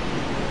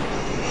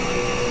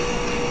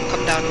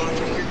 Come down on it,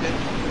 you're good.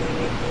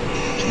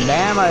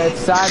 Bama, it's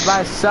side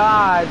by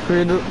side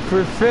for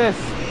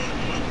 5th.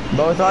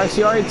 Both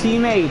RCR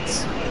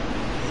teammates.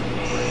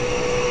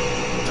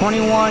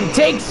 21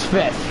 takes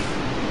 5th.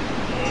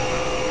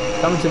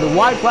 Coming to the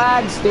white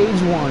flag,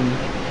 stage 1.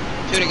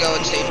 2 to go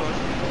in stage 1.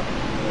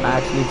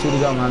 Actually, 2 to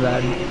go, my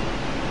bad.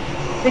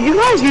 Did you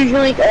guys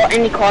usually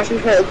any caution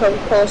for the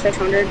Coca-Cola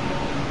 600?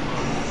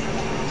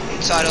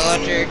 Inside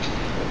electric.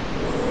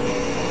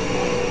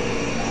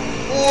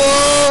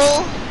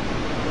 Whoa!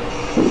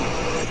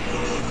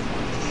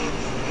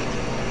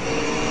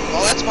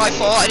 Well, that's my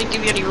fault. I didn't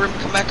give you any room to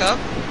come back up.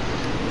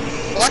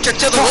 Electric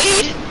to the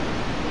lead!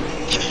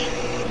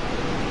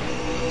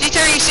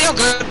 Terry, you see how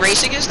good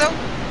racing is, though?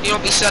 You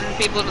don't be sending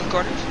people into the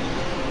corners.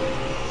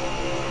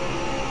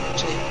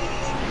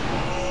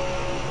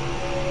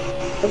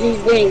 Because he's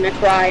winning, that's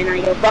why, and I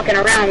go fucking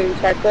around and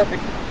start flipping.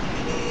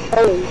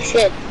 Holy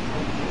shit.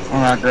 Oh,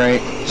 not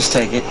great. Just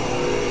take it.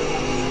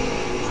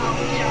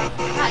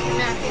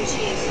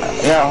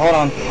 Yeah, hold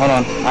on.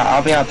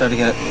 I'll be out there to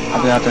get it.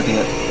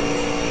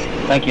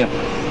 Thank you.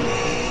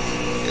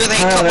 Here they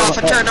come off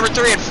of turn number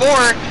 3 and 4.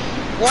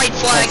 White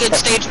flag in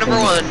stage number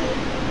 1.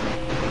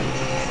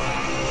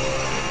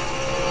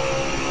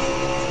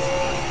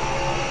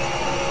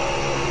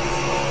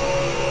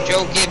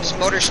 Joe Gibbs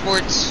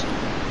Motorsports.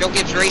 Joe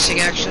Gibbs Racing,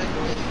 actually.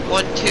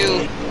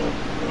 1-2.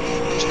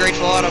 It's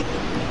Grateful Autumn.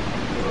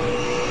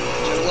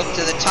 So look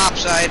to the top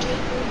side.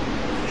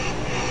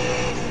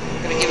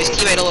 Gonna give his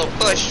teammate a little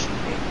push.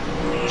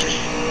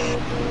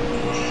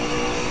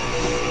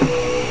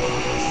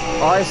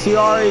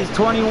 RCR is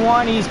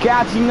 21. He's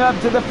catching up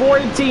to the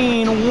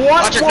 14. What?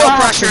 Watch it, no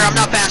pressure. I'm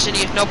not passing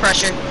you. No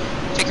pressure.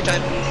 Take your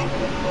time.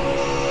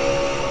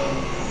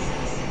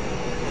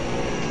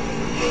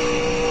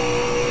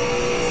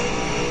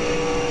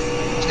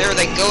 There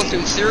they go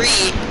through 3.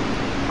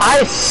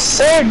 I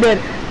said that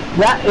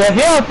if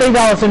you don't think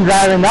that was him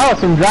driving, that was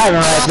him driving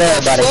right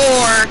there, buddy.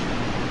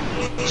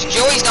 4.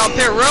 Joey's down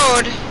pit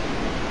road.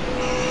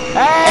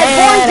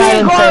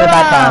 Hey, 14 car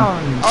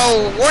round.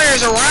 Oh,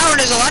 Warriors around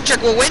his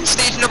electric will win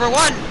stage number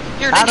 1.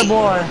 Here, Nicky.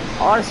 Attaboy.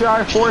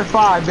 RCR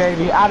 4-5,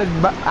 baby. Out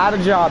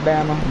of job,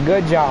 Bama.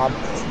 Good job.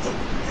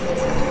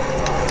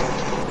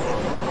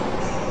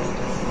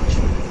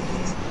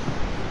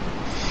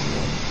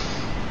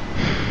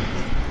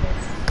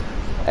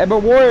 Hey,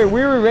 but Warrior,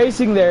 we were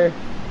racing there.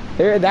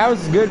 That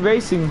was good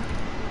racing.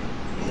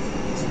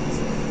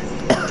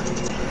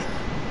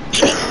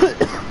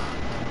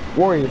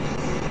 Warrior.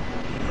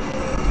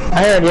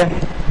 I heard you.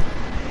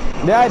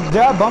 Did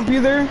I bump you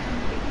there?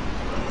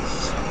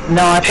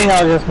 No, I think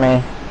that was just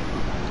me.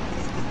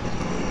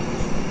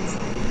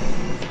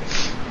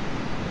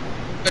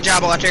 Good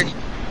job, Electric.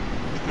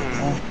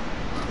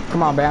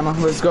 Come on, Bama.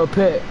 Let's go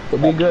pit. We'll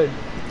be good.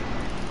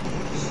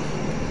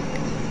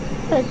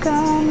 Here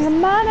comes the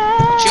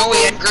money.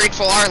 Joey and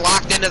Grateful are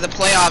locked into the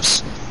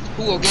playoffs.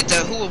 Who will be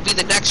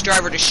the next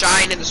driver to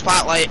shine in the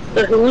spotlight?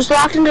 But who's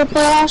locked into the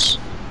playoffs?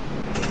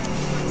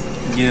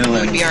 You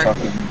and Bjorn.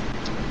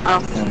 Oh.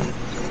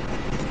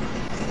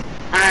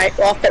 Alright,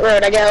 off pit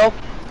road I go.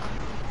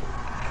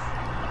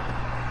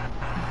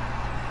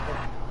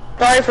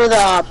 Sorry for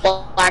the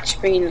black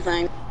screen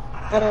thing.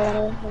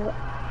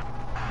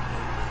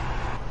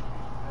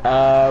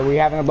 We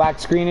having a black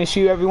screen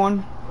issue,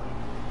 everyone?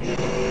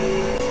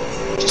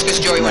 Just because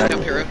Joey went up.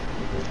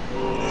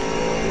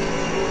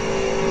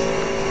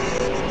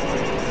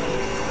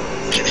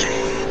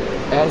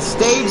 At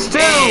stage 2.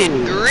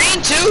 And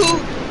green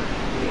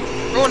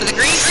 2. Going to the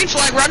green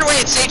flag runway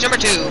at stage number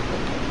 2.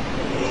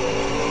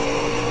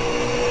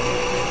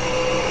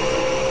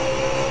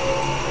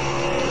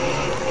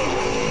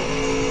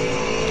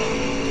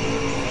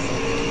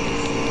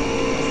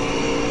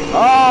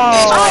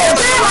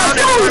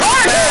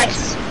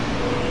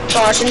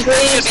 Caution, Should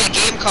please. be a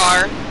game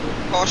car.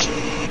 Caution.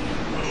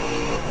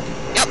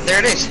 Yep, there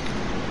it is.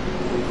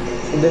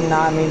 Did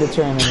not mean to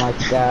turn him like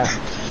that.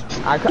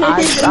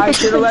 I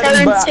should have let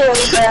him, but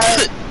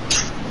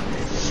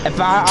if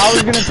I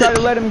was gonna try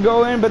to let him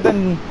go in, but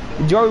then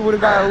Joey would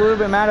have got a little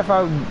bit mad if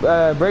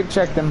I brake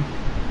checked him.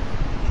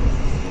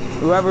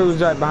 Whoever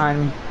was right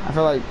behind me, I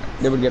feel like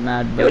they would get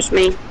mad. But It was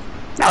me.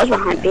 I was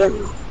behind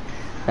you.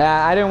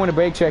 I didn't want to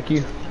brake check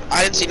you.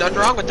 I didn't see nothing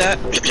wrong with that.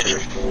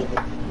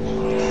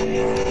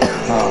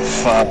 Oh,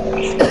 fuck.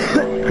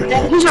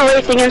 He's a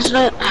racing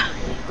incident.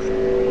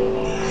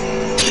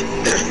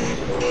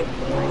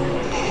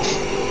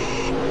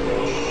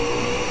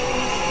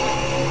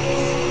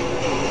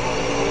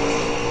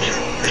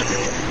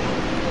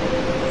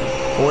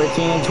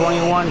 and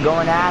 21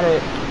 going at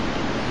it.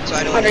 So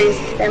I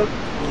don't.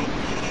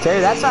 Terry,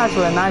 that's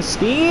actually a nice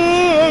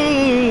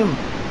scheme.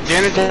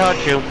 Didn't touch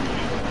you.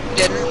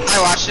 Didn't.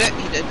 I watched it.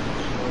 He did.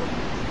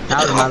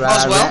 That was my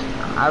All's bad.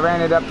 well. I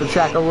ran it up the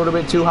track a little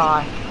bit too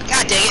high.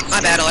 God dang it.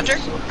 My bad, Electric.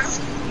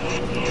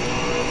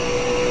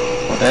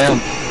 Well, damn.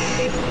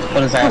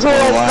 What is that? It's a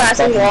little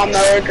classic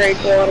lawnmower, grade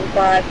 4 out of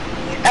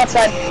 5.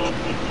 Outside.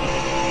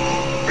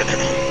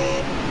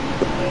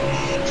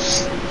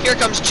 Here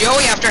comes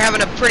Joey after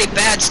having a pretty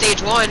bad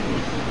stage 1.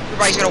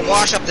 Everybody's gonna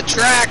wash up the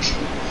track.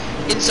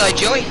 Inside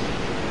Joey.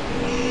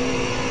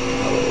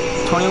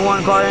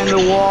 21 car in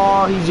the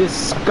wall. He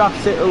just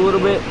scuffs it a little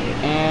bit,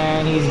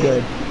 and he's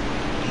good.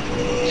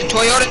 The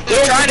Toyota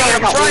is trying to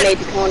get up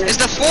front. As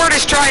the Ford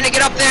is trying to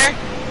get up there.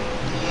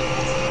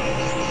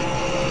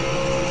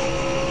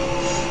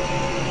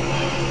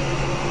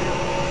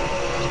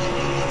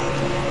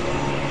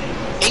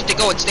 Eight to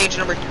go at stage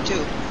number 2.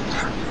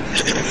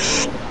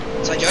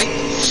 Inside Joey.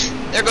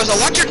 There goes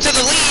Electric to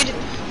the lead.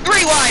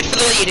 3 wide for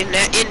the lead in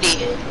that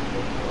Indy.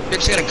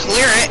 Rick's gonna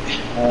clear it.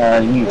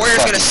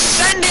 Warrior's gonna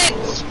send it.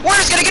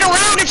 Warrior's gonna get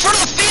around in front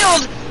of the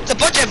field.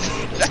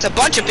 That's a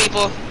bunch of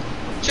people.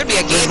 Should be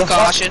a game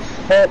caution.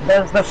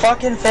 Does the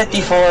fucking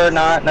 54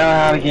 not know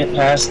how to get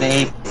past the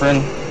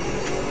apron?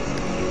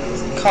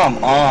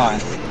 Come on.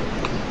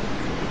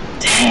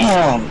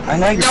 Damn. I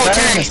know you're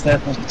better than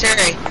this.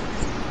 Terry.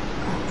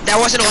 That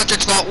wasn't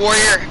Electric's fault.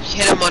 Warrior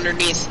hit him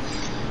underneath.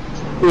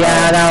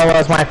 Yeah, that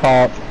was my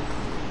fault.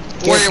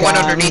 Warrior went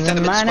underneath him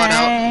and spun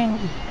out.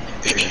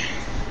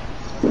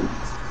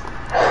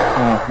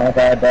 Oh, my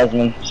bad,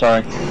 Desmond.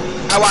 Sorry.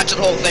 I watched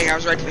the whole thing. I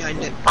was right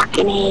behind it.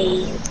 Fucking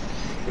A.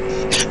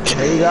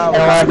 There you go.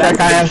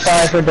 I'm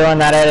sorry for doing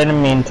that. I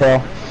didn't mean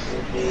to.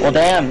 Well,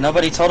 damn.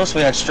 Nobody told us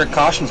we had strict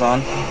cautions on.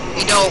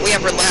 We don't. We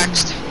have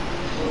relaxed.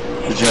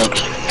 The joke.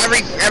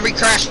 Every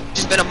crash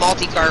has been a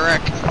multi-car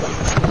wreck.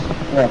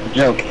 Yeah, the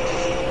joke.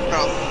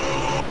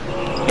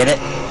 Oh. Get it?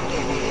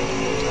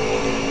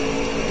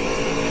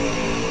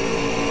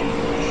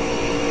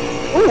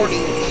 Ooh.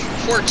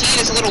 14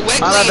 is a little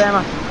wiggly.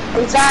 Alabama.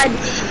 Inside.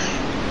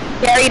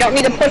 Gary, you don't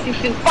need to push you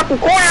through the fucking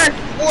corner.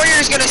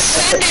 Warrior's gonna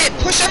send it.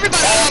 Push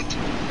everybody up.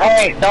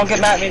 Hey, don't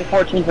get mad at me. The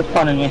 14th is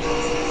punning me.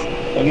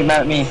 Don't get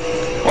mad at me.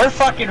 We're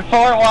fucking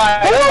 4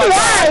 wide. 4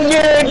 wide,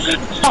 dude.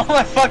 Oh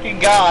my fucking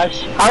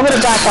gosh. I'm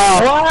gonna back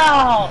off.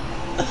 Wow.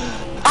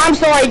 I'm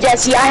sorry,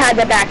 Jesse. I had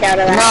to back out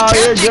of that. No,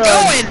 you're Kept it good.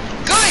 going.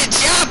 Good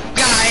job,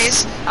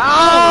 guys.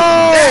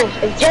 Oh!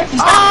 Jesse,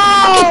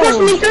 stop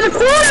pushing me through the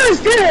corners,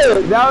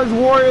 dude. That was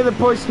Warrior that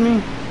pushed me.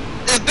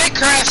 The big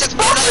crash. That's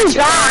Oh another my 2.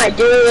 god,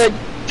 dude.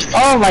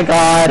 Oh my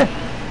god.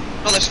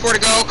 Oh, there's 4 to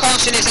go.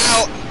 Caution is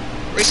out.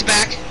 Race it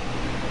back.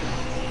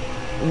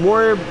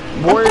 Warrior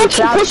You're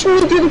tapped. pushing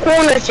me through the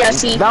corners,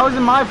 Jesse. That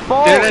wasn't my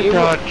fault. Didn't It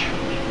was- touch.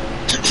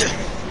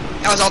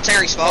 That was all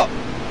Terry's fault.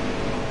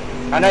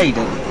 I know you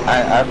did.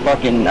 I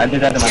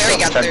did that to myself. Terry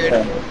got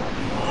third.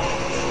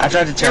 I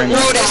tried to The turn you.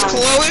 road is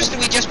closed.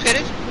 We just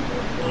pitted.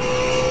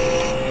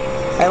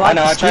 I like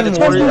know, I tried to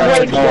Steam turn Warrior. you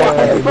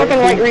right. Fucking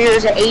white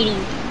readers at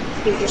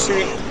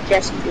 80%,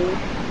 Jesse, dude.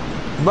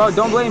 Bro,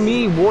 don't blame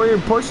me. Warrior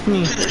pushed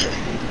me.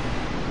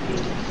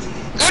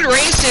 Good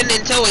racing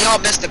until we all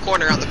missed the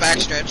corner on the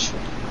backstretch.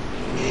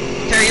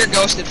 Terry, you're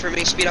ghosted for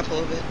me. Speed up a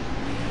little bit.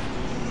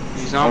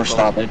 He's Or on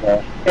stop it,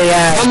 bro.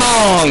 Yeah. Come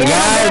on,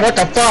 guys, what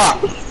the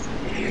fuck?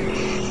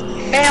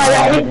 Man,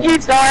 I hit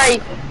you, sorry.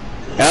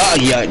 Oh,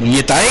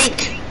 you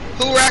think?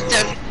 Who wrecked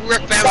him? Who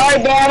wrecked Bama? Sorry,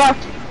 Bama.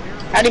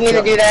 I didn't mean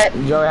to do that.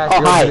 Joey has to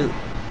Oh, go hi. shoot.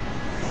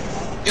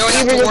 Joey, You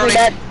after really did warning.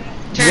 that.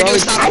 Terry, do Joey- a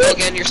stop and go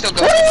again. You're still What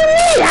going. do you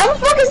mean? How the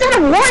fuck is that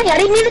a warning? I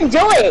didn't even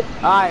do it.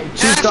 Alright,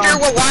 shoot After on.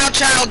 what Wild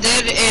Child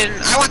did,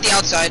 and I want the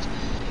outside.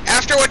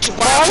 After what Oh,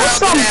 Wild that's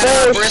Child some did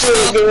at bullshit,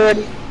 Bristol, dude.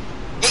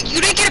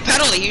 you didn't get a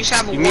penalty. You just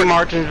have a You mean warning.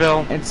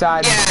 Martinsville?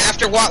 Inside. Yeah,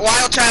 after what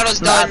Wild Child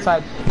is No, done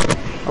outside.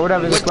 Or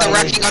whatever with the playing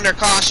is. wrecking under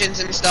cautions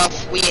and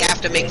stuff, we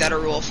have to make that a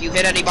rule. If you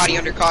hit anybody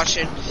under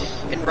caution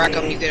and wreck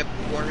them, you get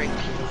a warning.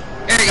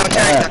 There you go,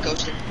 Terry, not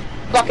ghosted.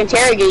 Fucking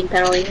Terry getting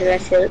penalty for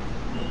that shit.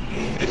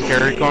 Is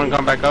Terry going to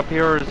come back up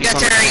here, or is he Yeah,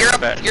 going Terry, to you're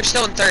come back? up. You're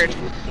still in third.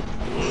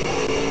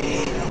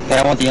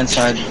 Yeah, I want the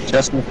inside.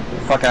 Just the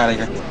fuck out of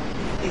here.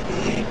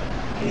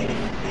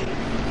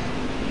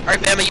 Alright,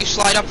 Bama, you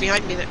slide up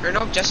behind me. Or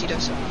no, Jesse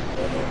does.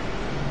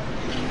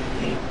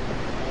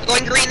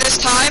 Going green this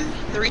time,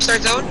 the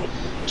restart zone.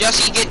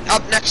 Jesse, get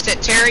up next to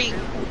Terry.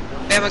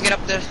 Bama, get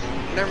up the...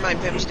 Never mind,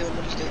 Bama's doing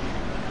what he's doing.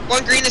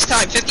 Going green this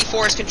time,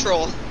 54 is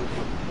control.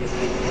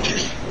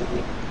 This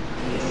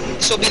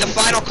will be the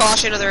final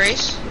caution of the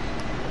race.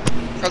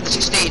 Of the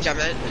stage, I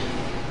meant.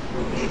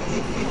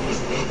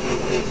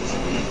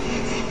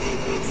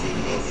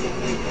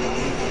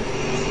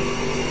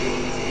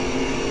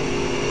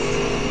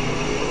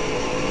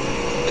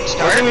 Good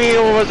start. What do you mean,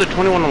 or was it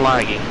 21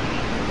 laggy?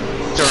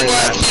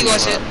 He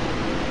wasn't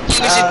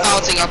just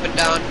bouncing up and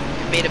down.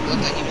 It made him look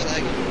like he was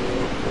lagging.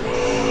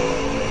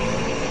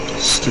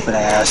 Stupid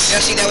ass.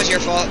 Jesse, that was your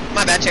fault.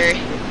 My bad, Terry.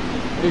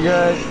 You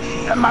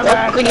good? My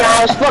bad. Yeah,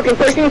 I was fucking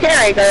pushing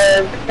Terry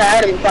because I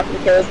had him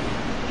fucking killed.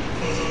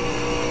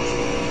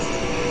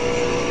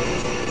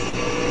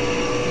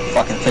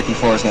 Fucking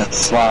 54 is gonna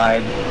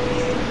slide.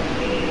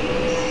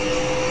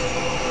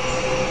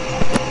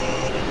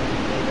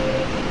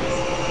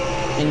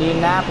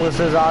 Indianapolis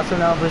is also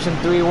known for some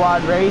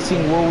 3-wide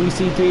racing. Will we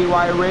see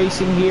 3-wide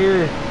racing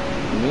here?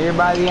 Near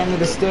by the end of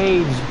the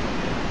stage.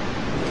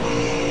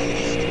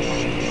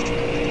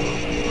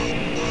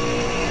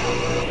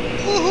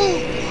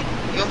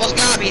 Woohoo! You almost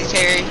got me,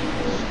 Terry.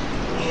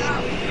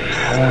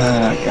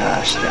 Oh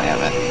gosh, damn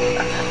it.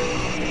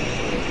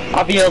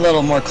 I'll be a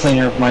little more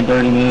cleaner with my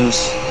dirty moves,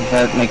 if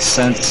that makes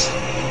sense.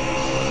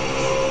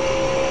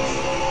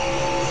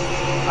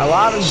 A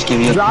lot of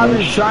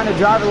drivers trying to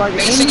drive it like an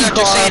Basically, Indy what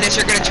you're saying car. is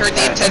you're going to turn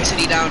the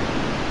intensity down.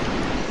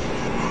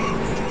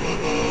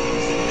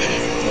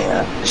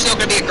 Yeah. You're still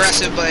going to be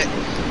aggressive, but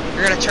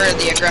you're going to turn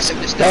the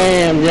aggressiveness down.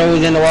 Damn,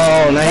 Joey's in the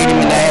wall, and I hit him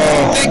in the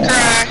head. Big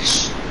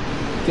crash!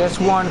 Just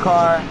one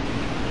car.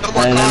 No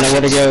more I didn't know where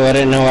to cautions. go. I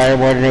didn't know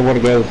where to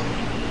go.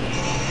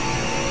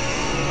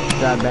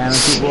 God damn it,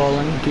 keep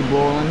rolling, keep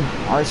rolling.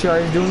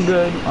 RCR is doing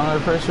good on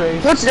the first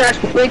race. What's the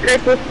next week,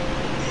 Rachel?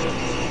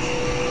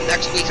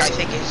 Next week, I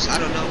think, is, I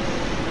don't know.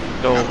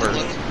 Dover.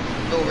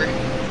 Over.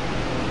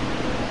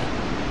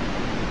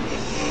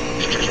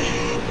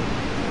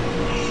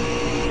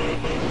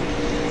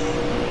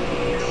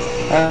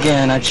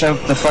 Again, I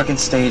choked the fucking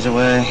stage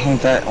away.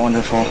 Ain't that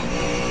wonderful?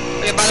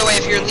 Okay, by the way,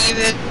 if you're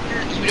leaving,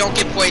 you don't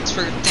get points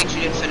for things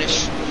you didn't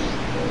finish.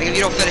 Like, if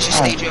you don't finish a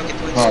stage, you don't get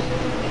points.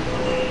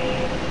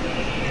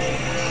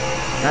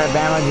 Alright,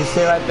 Bama, just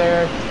stay right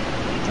there.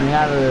 We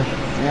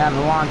have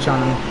a launch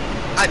on him.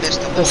 I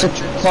missed the whole This is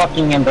entrance.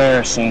 fucking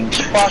embarrassing.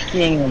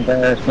 Fucking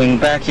embarrassing.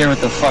 Back here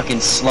with the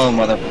fucking slow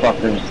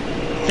motherfuckers.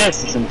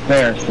 This is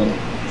embarrassing.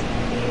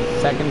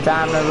 Second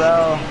time in a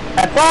row.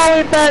 That's all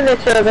we've done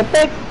this year is a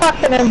big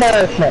fucking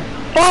embarrassment.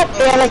 God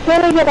damn it,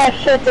 can we get that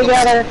shit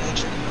together?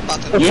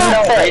 About the You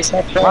know what race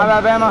that's from?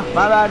 My bad, Bama.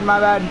 My bad, my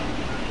bad.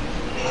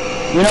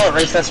 You know what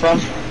race that's from?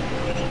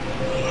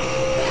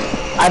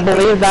 I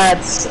believe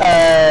that's,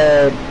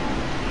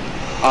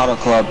 Auto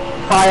Club.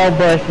 Kyle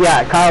Busch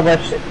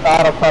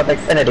Auto Club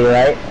Xfinity,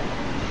 right?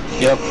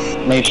 Yep.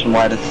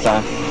 Nationwide at the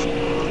time.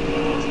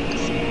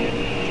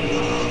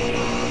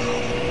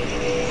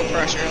 no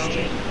pressure,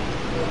 LG.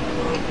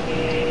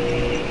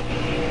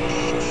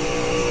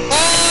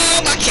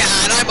 Oh my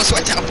god, I almost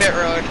went down pit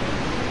road.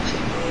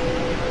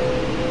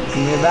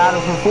 Give me a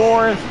battle for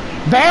fourth.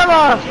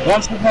 Bama!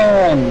 Once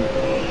again.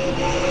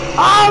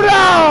 Oh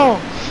no!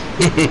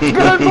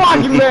 Good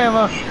blocking,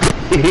 Bama!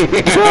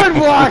 Good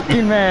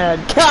blocking, man!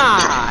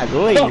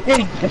 Godly!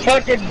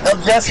 Fucking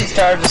Jesse's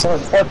car just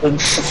went flipping.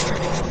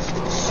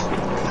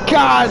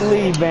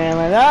 Godly,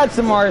 Bama! That's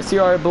some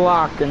RCR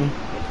blocking.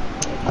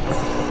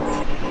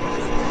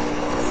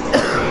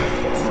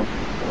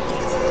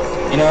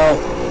 You know,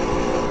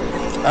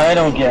 I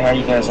don't get how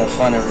you guys have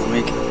fun every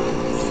week.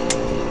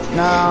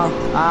 No,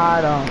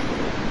 I don't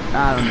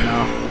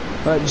know.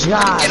 But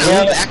God, Get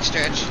on the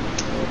backstretch.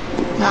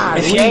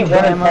 Godly, If you ain't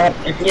running Bama!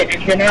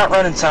 if you're not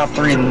running top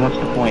 3, then what's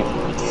the point?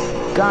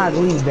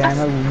 Godly,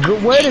 Bama!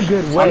 Good, way to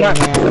good way, man!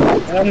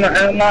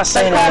 I'm not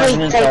saying I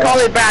wasn't They call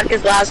me Brad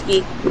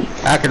Kozlowski.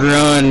 I could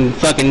run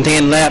fucking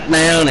 10 laps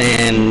down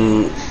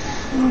and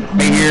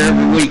be here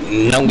every week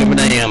and don't give a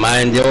damn. I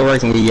enjoy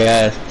working with you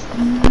guys.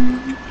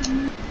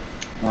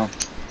 Well,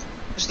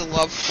 Just the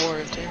love for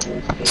it, dude.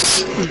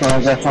 I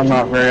guess I'm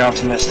not very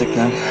optimistic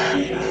then.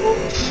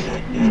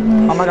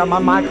 Oh my God, my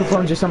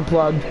microphone just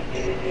unplugged.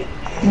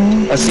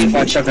 Let's see if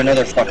I chuck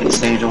another fucking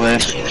stage away.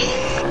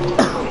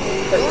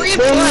 Green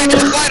flag in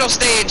the final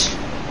stage.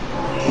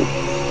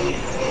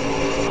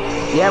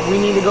 Yep, we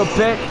need to go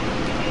pit.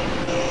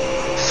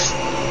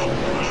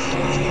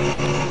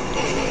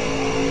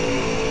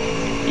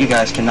 You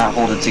guys cannot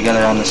hold it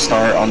together on the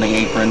start, on the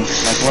apron.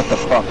 Like, what the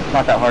fuck? It's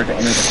not that hard to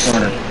enter the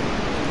corner.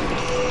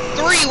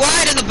 3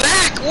 wide in the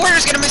back.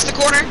 Warner's gonna miss the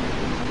corner.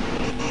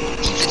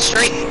 Keeps it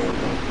straight.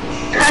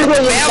 I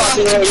wasn't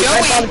fucking ready.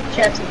 I thought the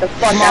chest the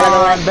fuck out of the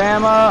way.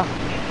 Bama.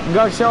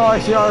 Go show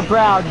us you're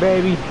proud,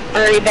 baby.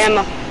 Alright,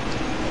 Bama.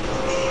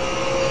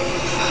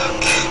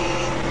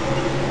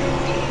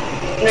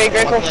 Ready,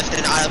 Grinkle?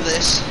 Lifted out of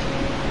this.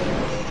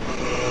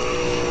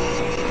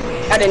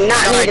 I did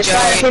not need to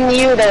try to pin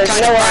you. There's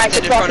nowhere I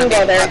could fucking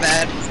go there. My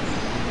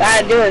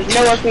bad. There's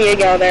nowhere for me to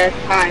go there.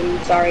 I'm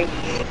sorry.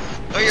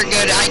 Oh, you're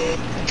good. I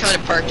kind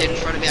of parked it in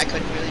front of me. I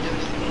couldn't really do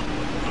anything.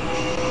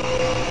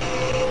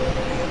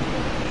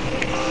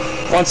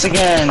 Once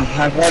again,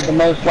 I've led the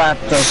most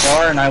laps so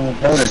far, and I will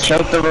go to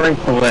choke the race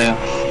away.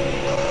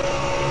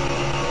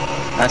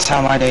 That's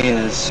how my day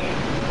is.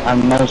 I'm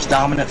the most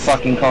dominant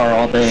fucking car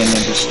all day, and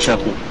then just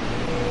choke it.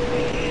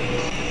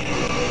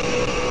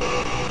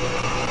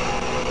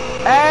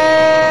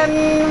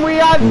 And we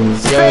got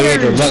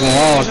spinners. fucking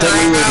wall. Take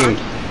me with you.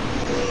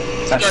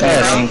 That's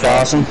ain't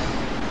awesome.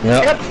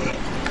 Yep.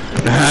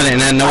 I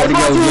didn't know where to go.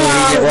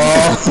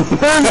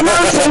 There's no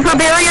safer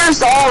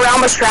barriers all around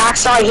this track,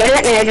 so I hit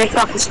it and it just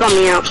fucking spun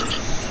me out.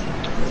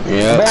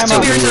 Yeah. That's the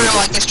reason I don't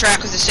like this track,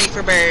 because the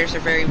safer barriers are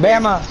very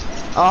weird. Bama.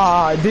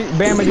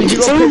 Bama, did you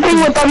go Same pit? thing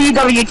with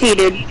WWT,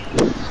 dude.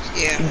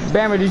 Yeah.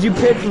 Bama, did you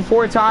pit for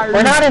 4 tires?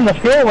 We're not in the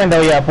fuel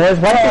window yet, boys.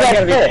 Why don't you You gotta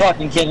guys be pit?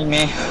 fucking kidding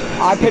me.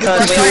 I pitted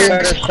Because for we have a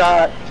 2. better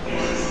shot.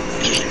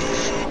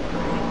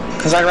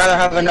 Because I'd rather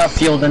have enough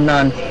fuel than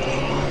none.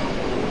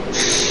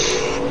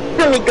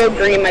 Let me go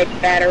green my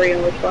battery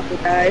on those fucking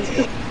tires.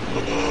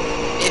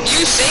 If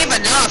you save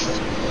enough,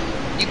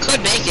 you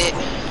could make it.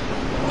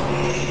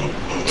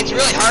 It's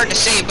really hard to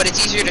save, but it's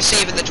easier to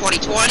save in the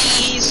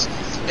 2020s.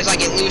 As I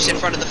get loose in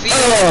front of the field.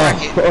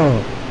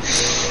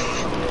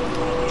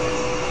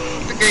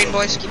 Keep it green,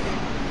 boys. Keep it.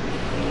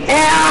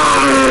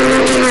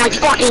 I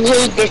fucking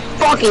hate this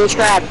fucking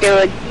track,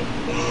 dude.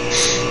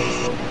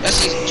 Let's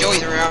see,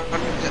 Joey's around.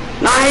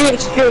 No, I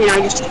didn't spin,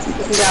 I just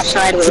got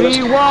sideways.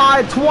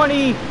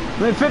 CY20,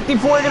 the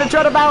 54 gonna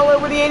try to battle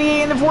it with the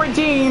 88 and the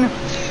 14.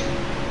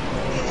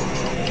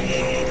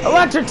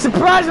 Electric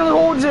surprisingly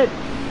holds it.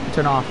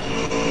 Turn off.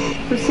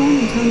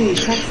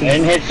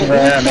 Didn't hit you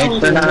there, make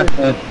sure not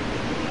to.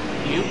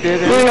 You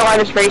didn't. You know I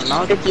just raced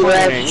 50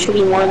 revs, should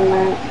be more than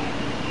that.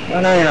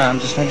 No, you're not. I'm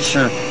just making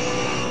sure.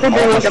 Could be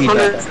like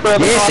 100 for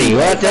the Jesse,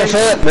 what the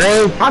fuck,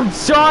 bro? I'm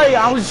sorry,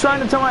 I was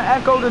trying to tell my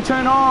Echo to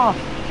turn off.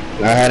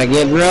 I had a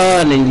good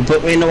run and you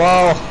put me in the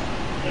wall.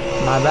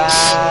 My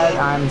bad.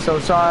 I'm so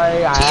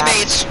sorry.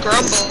 Teammates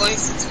grumbling.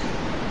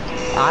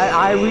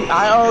 I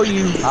owe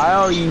you. I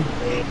owe you.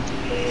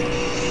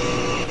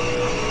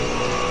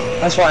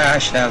 That's why I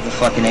should have the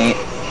fucking 8.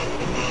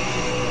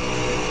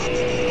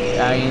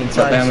 I mean, it's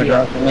But Bama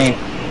dropped for me.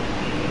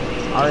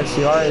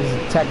 RCR is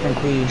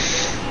technically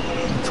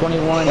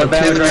 21 What to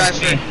Bama 2. dropped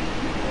for me?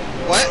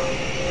 What?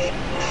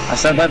 I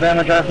said by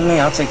Bama dropped for me.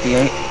 I'll take the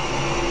 8.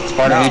 It's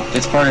part of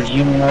it's part of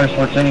Junior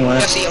Motorsports anyway.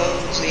 Jesse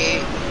owns the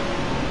 8.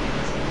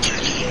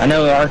 I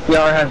know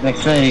RCR has an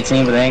Xfinity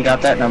team, but they ain't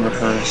got that number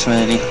for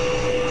Xfinity.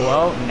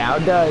 Well, now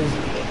it does.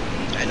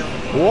 I know.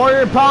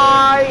 Warrior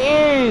Pie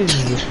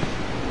is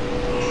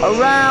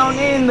around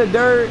in the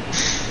dirt.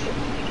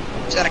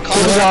 Is that a call?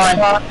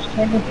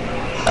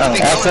 Oh,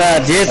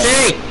 That's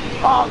Jesse.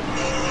 Oh,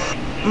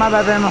 my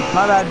bad, Bama.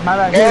 My bad.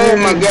 Oh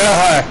my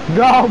god.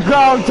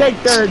 Go, take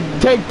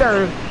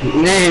third.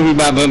 Man, you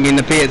about put me in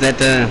the pit that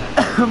time.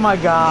 Oh my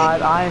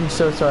god, I am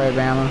so sorry,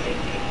 Bama.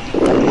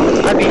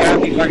 I'd be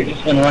happy if I could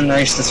just win one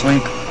race this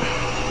week.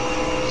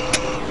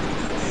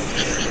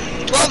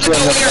 12 to go,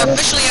 we are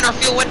officially in our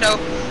fuel window.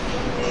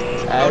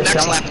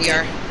 Next lap we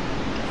are.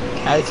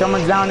 Hey,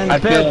 someone's down in the I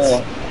feel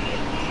pits.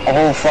 a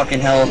whole fucking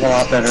hell of a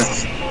lot better.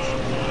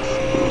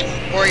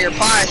 Warrior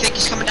Pie, I think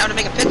he's coming down to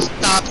make a pit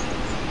stop.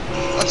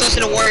 Let's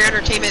listen to Warrior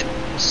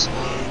Entertainment's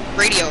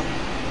radio.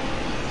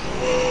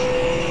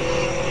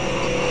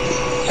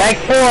 Take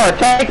 4,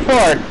 take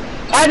 4.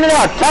 Tighten it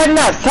up.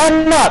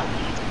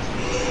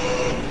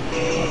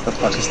 What the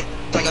fuck is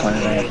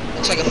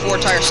Looks like a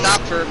 4-tire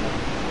stop for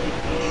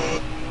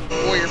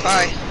Warrior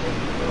Pie.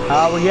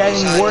 We're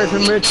getting word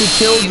from Richard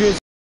Childress.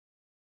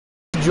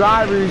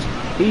 Drivers.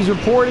 He's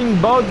reporting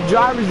both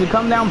drivers to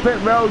come down pit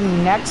road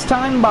next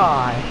time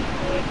by.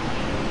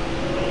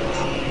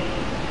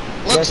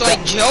 Looks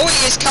like Joey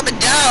is coming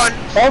down.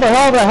 Hold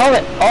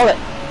it.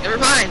 Never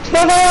mind.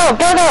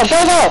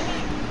 Go.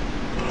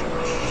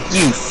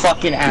 You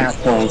fucking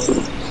assholes.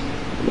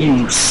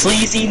 You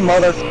sleazy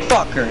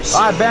motherfuckers.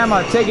 Alright,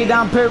 Bama, take it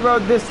down pit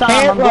road this time.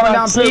 I'm going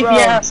down pit road.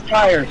 ass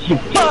tires, you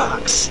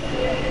fucks.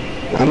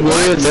 I'm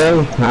good,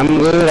 bro. I'm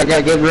good. I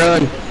got a good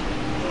run.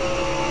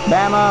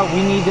 Bama,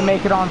 we need to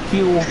make it on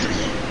fuel.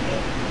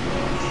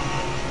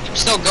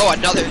 Still go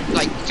another,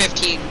 like,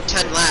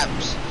 10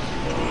 laps.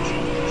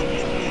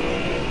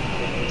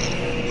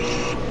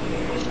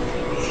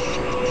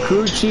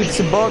 Crew chiefs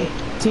and both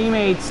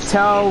teammates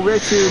tell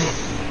Richard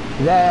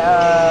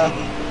that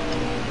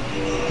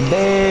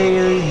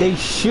they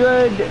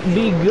should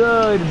be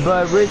good,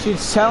 but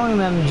Richard's telling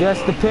them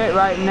just to pit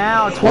right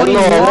now.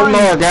 21. One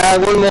more, guys.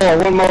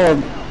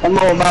 One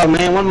more, Bob,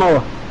 man. One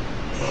more.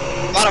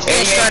 A lot of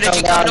fuel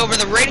strategy coming over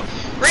the radio.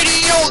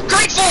 Radio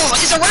Grateful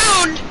is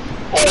around!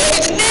 And he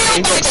gets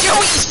nailed by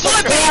Joey's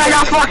flipping! Yeah, I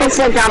got fucking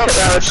sent down the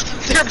road.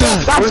 They're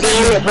both God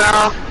damn it,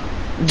 bro.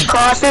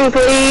 Caution,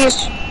 please.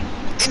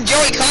 And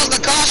Joey calls the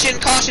caution.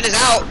 Caution is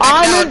out.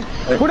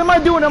 What am I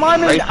doing?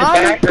 I'm in pit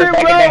I don't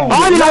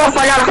road. even know if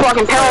I got a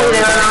fucking penalty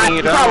there or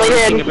not. Probably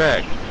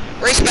did.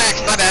 Race back.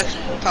 My bad.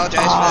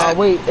 Apologize for that.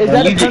 Wait, is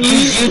that a penalty?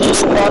 You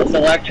just fucked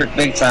electric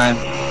big time.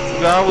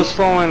 I was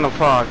slowing the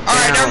fuck.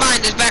 Alright, never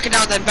mind. Just back it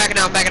down then. Back it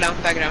down. Back it down.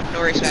 Back it down.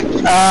 No race back.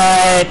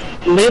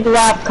 Lead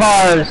lap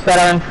cars that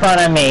are in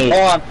front of me.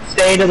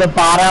 Stay to the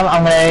bottom.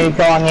 I'm gonna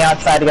go on the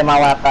outside to get my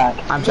lap back.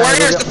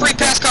 Warriors, the free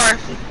pass car.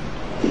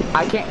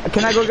 I can't.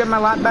 Can I go get my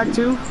lap back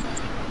too?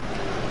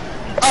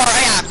 Oh,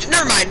 yeah.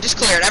 Never mind. Just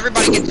clear it.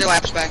 Everybody get their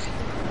laps back.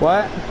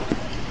 What?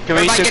 Can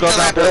we Everybody just go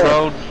down the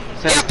road?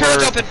 Yeah,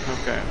 road's open.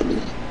 Okay.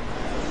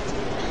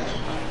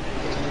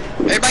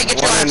 Everybody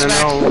get your laps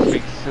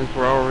back. Since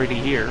we're already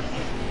here.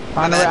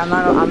 I'm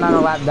not a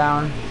lap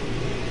down.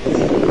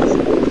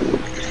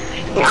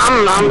 Yeah,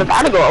 I'm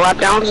about to go a lap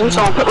down because I'm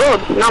still on pit road.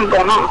 Now I'm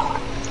going off.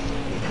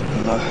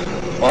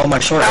 Well, my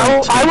short.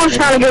 I was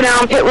trying to go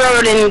down pit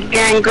road and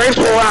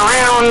Grateful went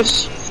around,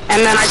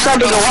 and then I tried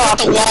to go off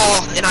up. the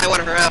wall, and I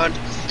went around.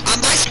 On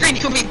my screen,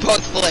 we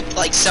both flipped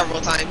like several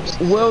times.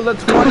 Will the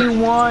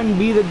 21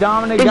 be the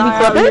dominant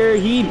guy out here?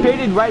 He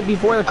pitted right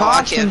before the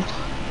caution.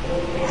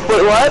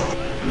 Wait, what?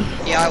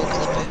 Yeah, I will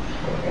clip it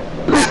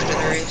after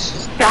the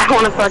race. I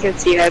want to fucking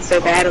see that so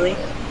badly.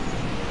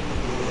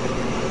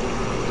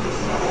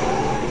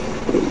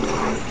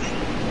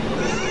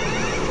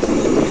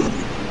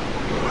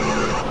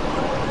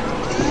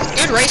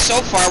 Good race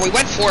so far. We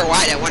went 4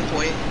 wide at one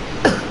point.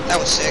 That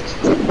was sick.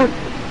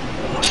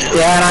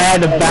 Yeah, and I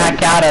had to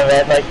back out of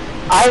it. Like,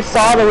 I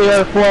saw that we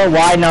were 4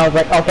 wide, and I was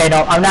like, okay,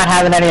 no, I'm not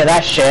having any of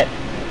that shit.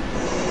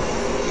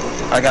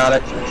 I got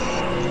it.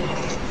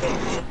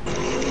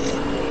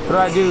 What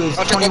I do is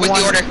I'll just go with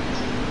the order.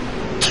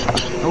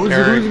 Who's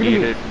Eric, gonna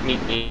you be?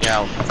 meet me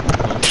out.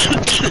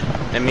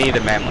 And me,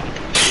 the man.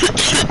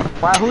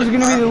 Wow, who's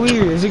gonna be the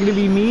leader? Is it gonna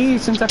be me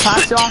since I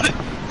passed y'all?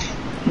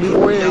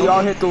 Before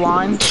y'all hit the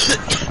line?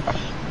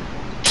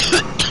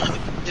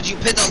 Did you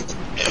pit the...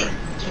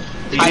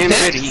 He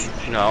didn't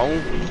pit.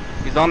 No.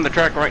 He's on the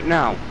track right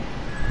now.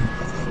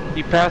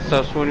 He passed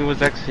us when he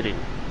was exiting.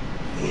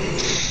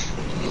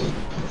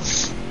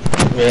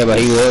 Yeah, but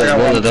he was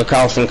one of the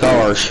caution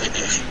cars.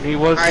 He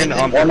wasn't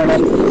on.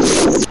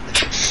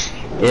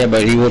 Yeah,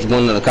 but he was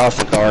one of the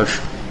caution cars.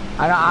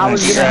 I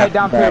was gonna head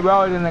down pit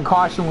road and the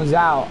caution was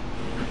out.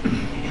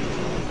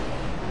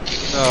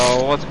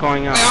 So what's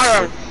going on?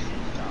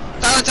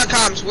 Silence on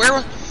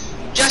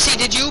comms. Jesse,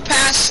 did you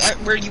pass?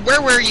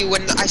 Where were you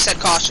when I said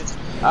caution?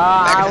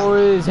 I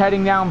was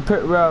heading down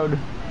pit road.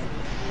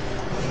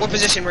 What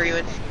position were you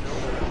in?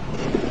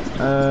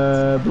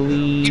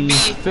 Believe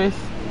 5th.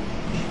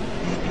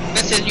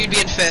 5th, and you'd be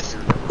in 5th.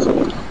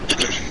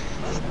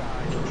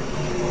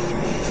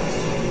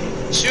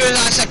 As soon as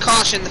I said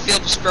caution, the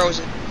field was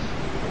frozen,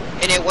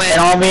 and it went.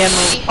 And I'll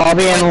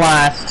be in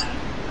last.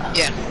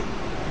 Yeah.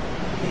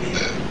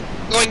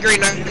 Going green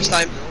next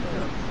time.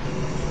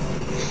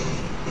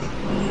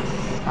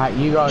 Alright,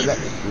 you go.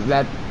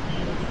 That.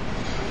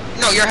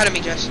 No, you're ahead of me,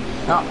 Jess.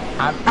 No,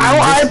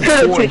 I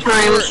pit it 2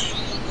 times.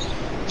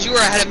 You were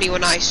ahead of me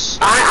when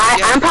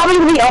I'm probably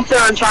gonna be up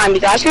there on time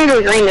because I was gonna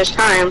go green this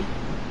time.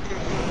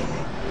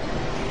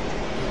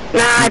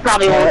 Nah, I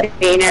probably won't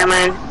be. Never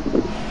mind.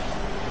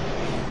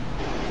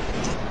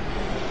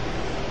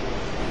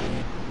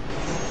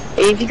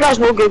 If you guys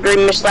will go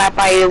green this lap,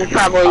 I will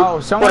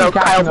probably someone's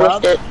catching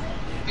up. It.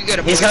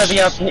 He's gonna be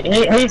up.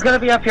 He's gonna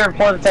be up here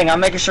before the thing. I'm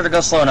making sure to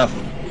go slow enough.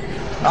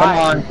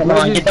 Come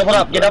on, get doubled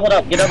up, get doubled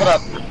up, get doubled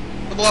up.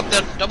 Double up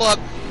then, double up.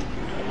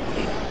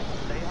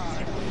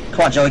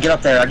 Come on, Joey, get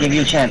up there. I'll give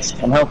you a chance.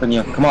 I'm helping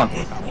you. Come on.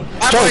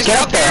 Joey, get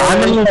up there.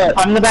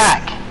 I'm in the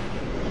back.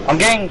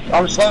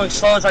 I'm slowing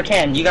slow as I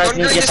can. You guys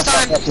need to get the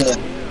fuck up here.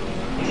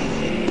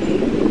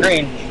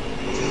 Green.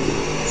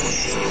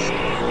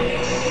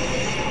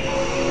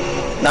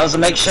 That was a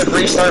makeshift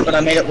restart, but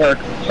I made it work.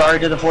 Sorry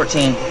to the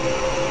 14.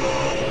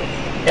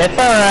 It's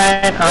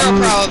alright.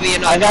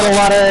 I got a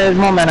lot of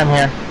momentum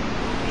here.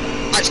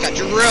 I just got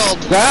drilled.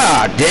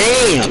 God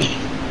damn!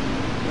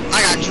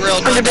 I got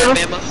drilled by that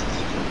Bama.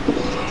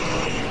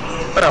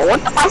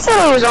 What? I thought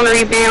I was on the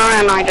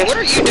rebound and I just... What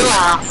are you doing?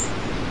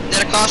 Is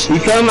that a caution?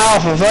 You come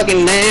off a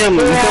fucking damn,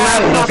 you come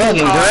out of the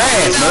fucking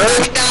grass, bro.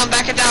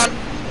 Back it down.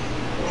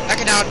 Back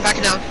it down, back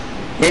it down.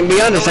 Can't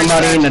be under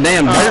somebody in the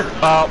damn dirt.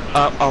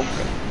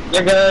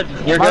 You're good.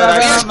 You're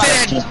good. Here's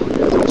pitted.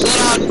 Slow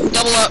down,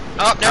 double up.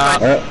 Oh,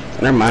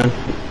 never mind.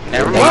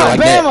 Never mind. Wow, Like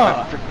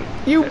Bama!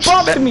 You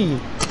bumped me!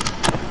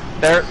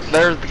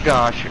 There's the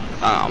caution.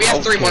 We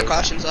have 3 more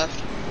cautions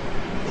left.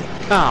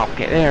 Oh,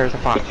 okay, there's a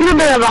fun. It's a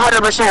bit of a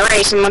 100%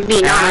 race, and I'm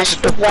being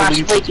honest, the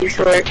last way too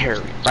short.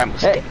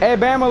 Hey,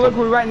 Bama, look,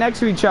 we're right next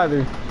to each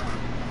other.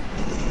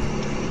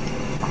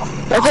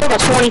 That's like a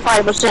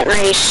 25%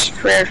 race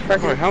for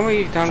Wait, how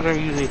many times are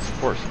you using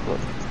force split?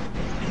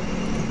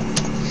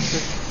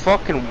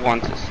 fucking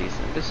once a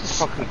season. This is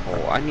fucking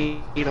bull. I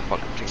need to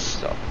fucking change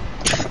this up.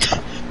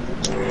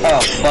 Oh,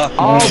 fuck.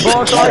 Oh,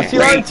 both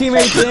RCR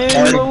teammates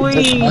in the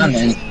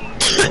lead.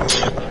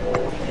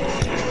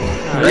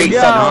 There you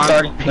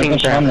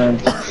go.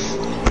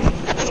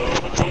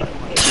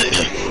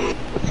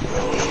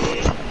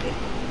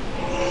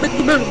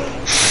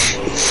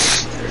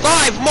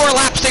 Five more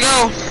laps to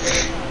go.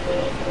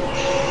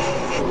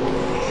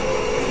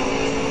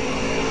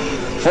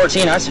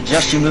 14, I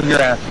suggest you move your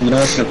ass. You know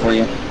what's good for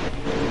you.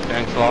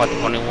 Thanks a lot,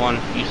 21.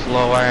 You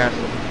slow ass.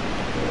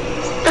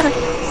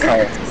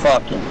 Oh,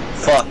 fuck.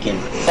 Get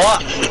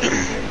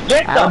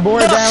the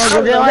Attaboy, Bama.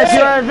 Go get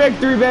RCR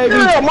victory, baby.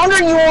 Yeah, I'm under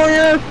you,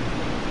 Warrior.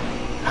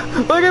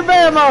 Look at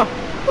Bama.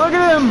 Look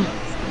at him.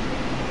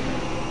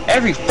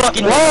 Every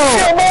fucking Running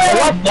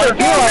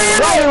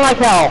like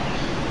hell.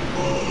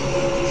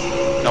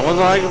 That wasn't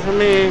like it for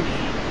me.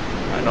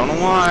 I don't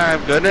know why.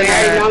 I'm good at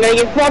Yeah, you're not it.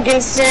 gonna get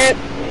fucking sent.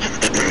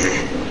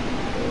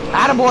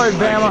 Attaboy, I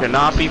Bama. should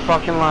not be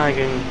fucking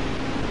lagging.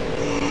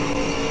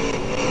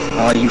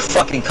 Oh, you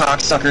fucking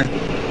cocksucker.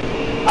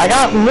 I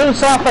got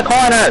loose off the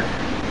corner.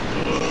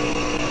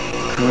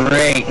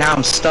 Great, now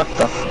I'm stuck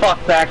the fuck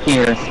back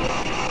here.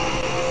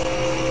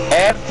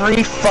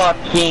 Every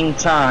fucking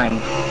time.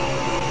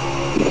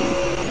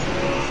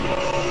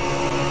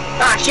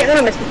 Ah, shit, I'm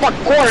gonna miss the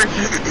fucking corner.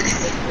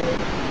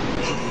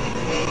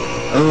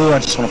 Ooh, I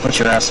just want to put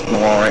your ass on the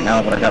wall right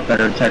now, but I got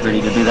better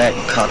integrity to do that,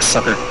 you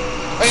cocksucker.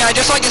 Oh yeah, I'd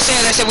just like to say,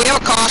 as I said, we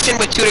have a caution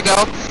with 2 to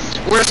go.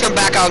 We're just gonna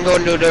back out and go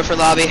into a different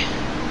lobby.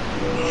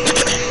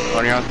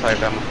 On your outside,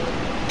 Emma.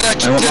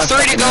 The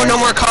 3 to go, no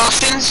more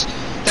cautions.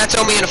 That's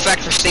only in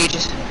effect for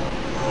stages.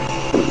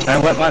 I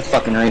wet my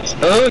fucking race.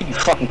 Oh, you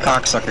fucking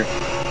cocksucker.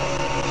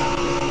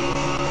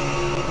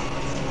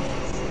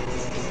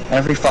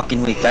 Every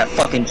fucking week, that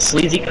fucking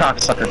sleazy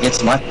cocksucker gets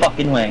in my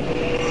fucking way.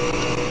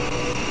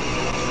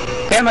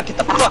 Okay, I'm gonna get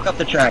the fuck up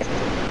the track.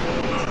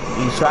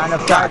 He's trying to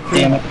God fight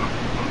damn it.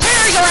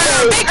 Terry's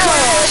around! Big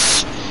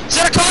crash! Is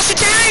that a caution,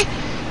 Terry?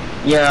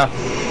 Yeah.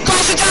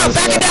 Caution down!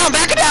 Back it down!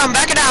 Back it down!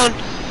 Back it down!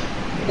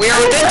 We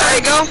are on pit. There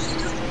you go.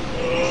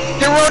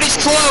 Pit road is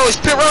closed.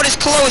 Pit road is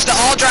closed to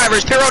all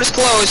drivers. Pit road is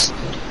closed.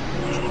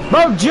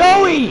 Bro,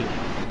 Joey!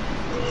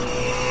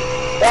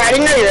 Yeah, I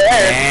didn't know you were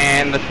there.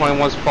 And the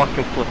 21's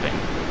fucking flipping.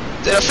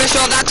 The official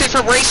announcement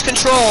from race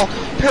control.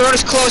 Pit road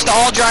is closed to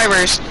all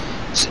drivers.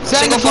 Send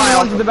Single the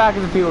file. to the back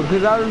of the field,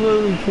 because I was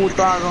literally full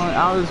throttle.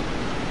 I was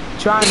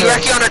trying Did you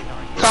wreck you on a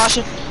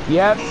caution?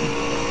 Yep.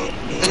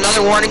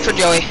 Another warning for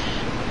Joey.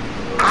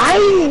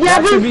 I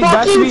never should be-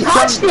 that should fucking be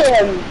touched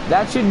him.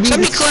 That should be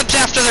Send me the- clips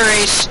after the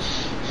race.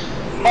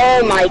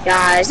 Oh my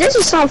gosh, this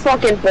is some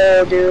fucking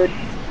bull, dude.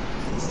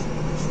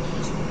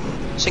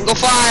 Single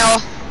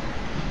file.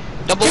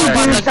 Double Two up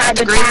on dudes tried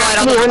the to green light pass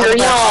on me the under back.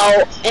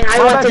 yellow, and I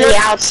went to the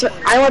outside.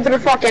 I went to the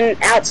fucking The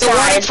warning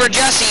outside. for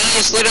Jesse, he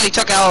just literally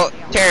took out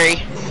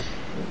Terry.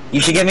 You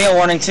should give me a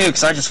warning too,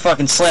 because I just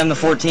fucking slammed the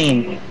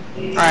 14.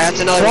 Alright, that's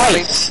another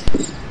Twice.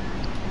 warning.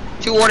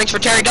 2 warnings for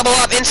Terry. Double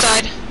up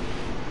inside.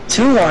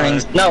 2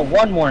 warnings? No,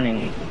 1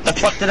 warning. The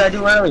fuck did I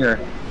do earlier?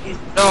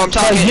 No, I'm So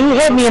talking. you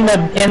hit me in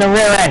the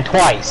rear end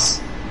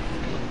twice.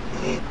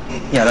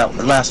 Yeah, that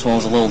last one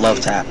was a little love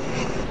tap.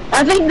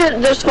 I think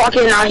that this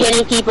fucking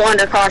hitting people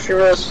under caution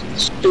rules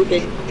is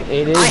stupid.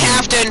 It is. I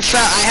have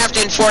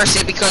to enforce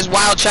it because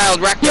Wild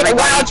Child wrecked Yeah,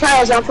 everybody Wild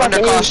Child's not under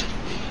fucking caution.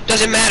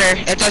 Doesn't matter.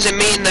 It doesn't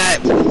mean that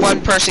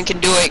one person can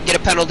do it, get a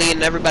penalty,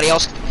 and everybody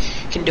else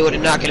can do it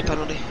and not get a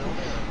penalty.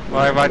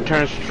 Well, if I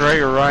turn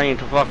straight or right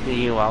into fucking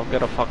you, I'll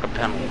get a fucking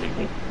penalty.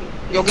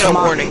 You'll get a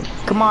warning.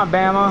 Come on,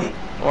 Bama.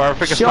 Or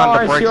if I can Show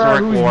find the brakes RCR or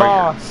who's warrior.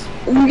 boss.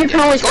 You get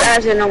penalties for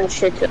as and normal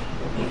shit too.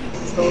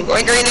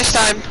 Going green this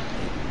time.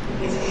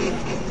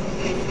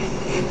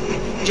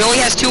 Joey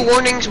has 2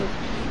 warnings,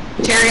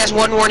 Terry has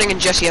 1 warning, and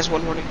Jesse has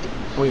 1 warning.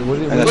 Wait, what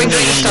is I got Going the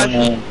green this time.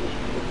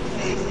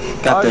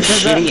 Got the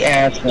because shitty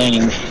ass thing.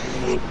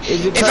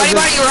 Is it If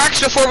anybody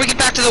wrecks before we get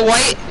back to the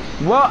white,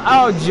 Well,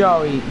 oh,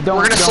 Joey, don't.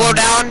 we're gonna don't- slow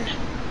down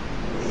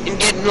and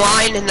get in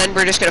line, and then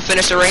we're just gonna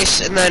finish the race,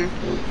 and then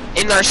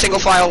in our single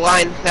file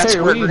line, that's Hey,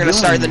 where what are we're you gonna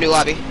start doing? the new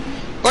lobby.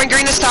 Going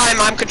green this time,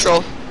 I'm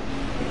control.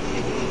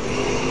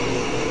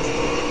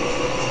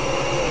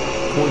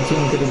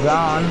 14 could have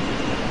gone.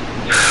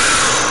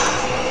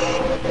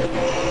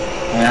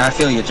 Yeah, I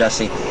feel you,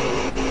 Jesse.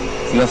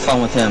 You have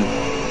fun with him.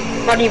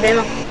 What do you mean?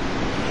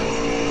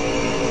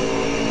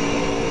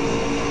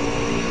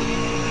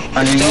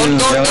 Under you, Don't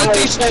Joey. do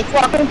It's like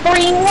fucking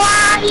green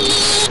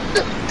light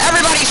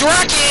Everybody's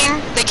wrecking!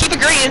 They keep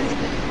agreeing.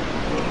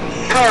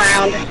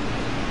 around.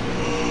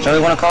 Joey,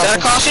 wanna call? Is that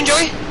a caution,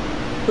 Joey?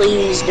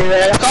 Please do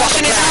it.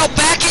 Caution is out,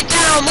 back it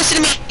down,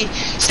 listen to me!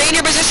 Stay in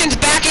your positions,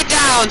 back it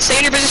down! Stay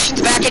in your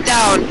positions, back it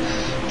down!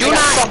 Do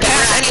not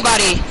pass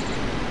anybody!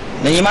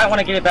 Then you might want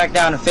to get it back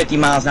down to 50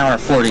 miles an hour or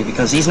 40,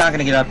 because he's not going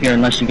to get up here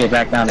unless you get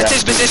back down to That's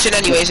that his speed. position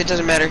anyways, it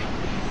doesn't matter.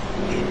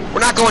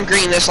 We're not going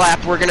green this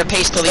lap, we're gonna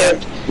pace till the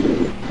end.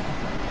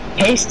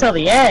 Pace till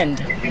the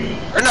end.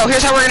 Or no,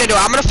 here's how we're gonna do it.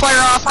 I'm gonna fire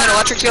off, then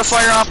Electric's gonna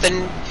fire off, then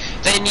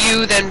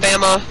you, then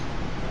Bama,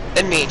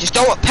 and me. Just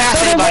don't pass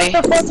anybody.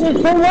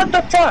 What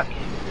the fuck?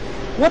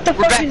 What the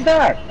fuck is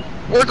that?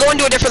 We're going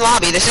to a different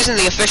lobby. This isn't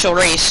the official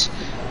race.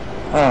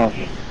 Oh.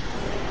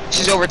 This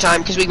is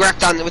overtime because we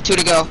wrecked on with 2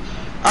 to go.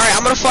 Alright,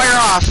 I'm gonna fire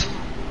off.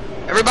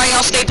 Everybody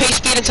else stay pace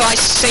speed until I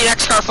say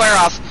next car fire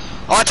off.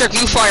 Electric,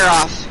 you fire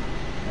off.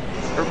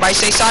 Everybody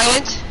stay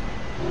silent.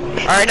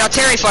 Alright, now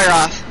Terry fire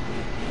off.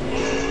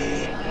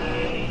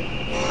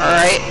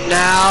 Alright,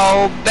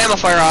 now Bama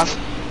fire off.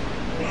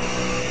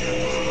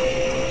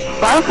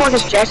 Why the fuck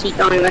is Jesse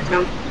going with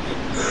him?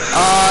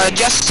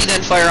 Jesse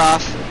then fire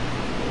off.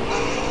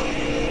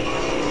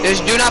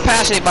 Just do not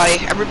pass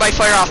anybody. Everybody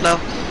fire off now.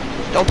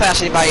 Don't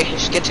pass anybody.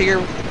 Just get to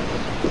your...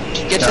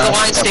 Get to the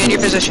line, stay in your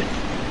position.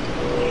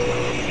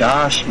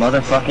 Gosh,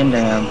 motherfucking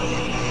damn.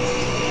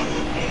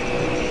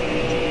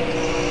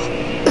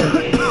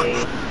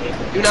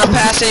 Do not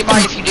pass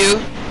anybody if you do.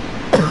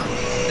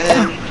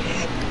 And...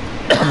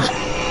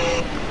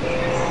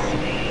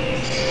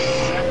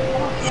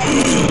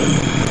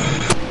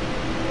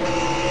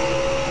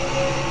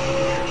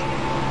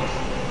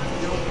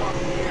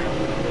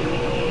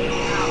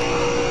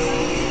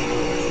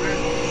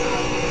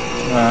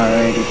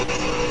 Alrighty.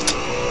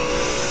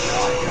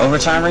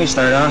 Overtime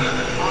restart, huh?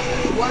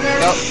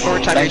 Yep,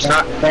 overtime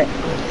restart.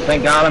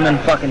 Thank God I'm in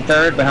fucking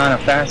third behind a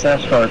fast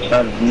ass car.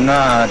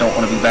 Nah, I don't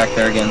want to be back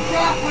there again.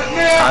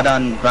 I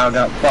about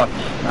got fucked.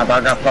 I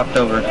about got fucked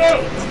over.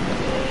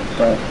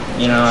 So,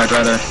 you know, I'd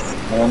rather,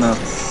 I don't know.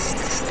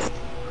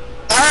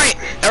 Alright,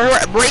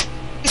 everyone, break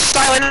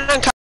silent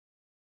and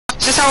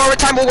this is how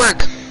overtime will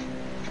work.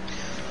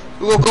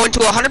 We will go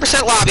into a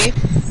 100% lobby.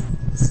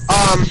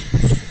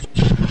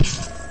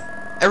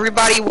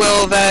 Everybody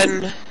will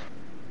then...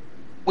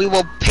 We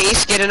will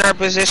pace, get in our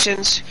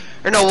positions.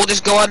 Or no, we'll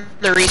just go on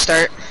the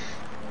restart.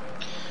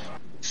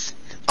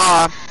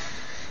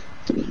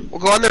 We'll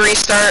go on the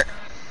restart.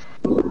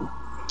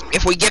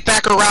 If we get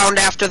back around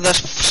after the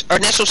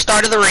initial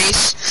start of the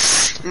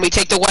race, and we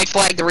take the white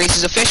flag, the race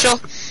is official.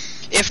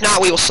 If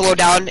not, we will slow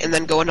down and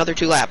then go another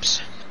 2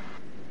 laps.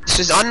 This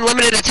is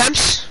unlimited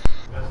attempts.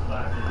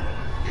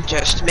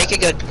 Just make it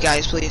good,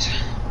 guys, please.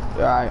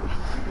 Alright.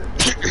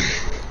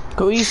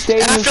 Can we stay in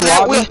this After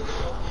that, lobby?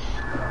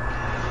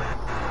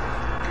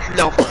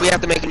 No, we have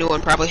to make a new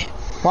one, probably.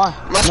 Why?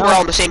 Unless we're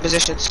all in the same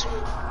positions.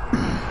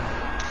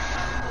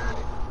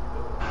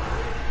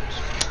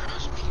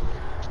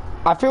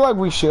 I feel like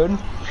we should.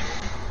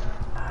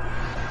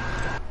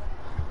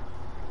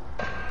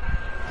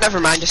 Never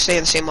mind, just stay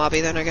in the same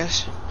lobby then, I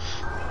guess.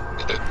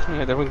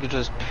 Yeah, then we could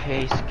just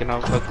pace, get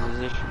out of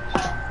positions.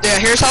 Yeah,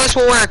 here's how this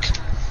will work.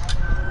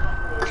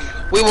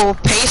 We will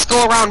pace,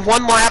 go around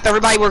 1 lap.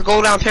 Everybody will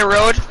go down pit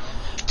road.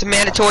 It's a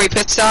mandatory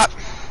pit stop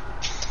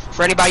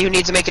for anybody who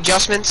needs to make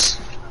adjustments.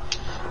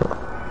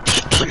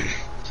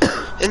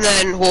 And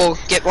then we'll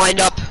get lined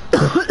up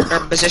in our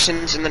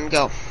positions and then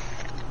go.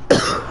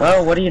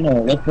 Well, what do you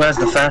know? Look who has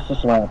the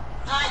fastest lap.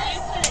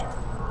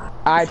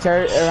 Alright,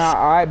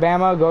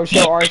 Bama, go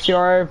show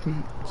RCR.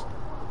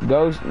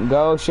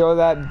 Go show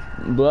that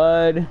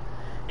blood.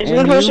 Is it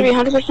supposed to be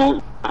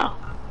 100%? Oh.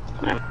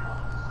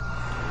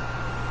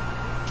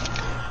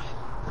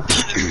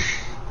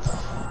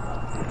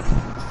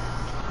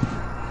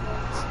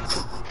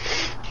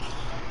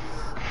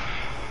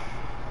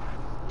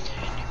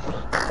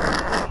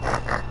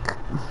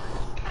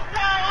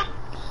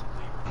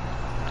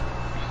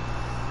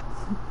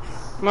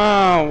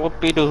 Oh,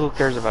 whoopie-doo, who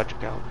cares about your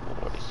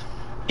Cowboys?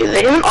 Dude,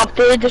 they haven't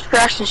updated this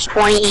crash since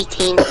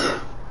 2018.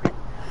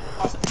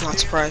 Not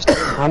surprised.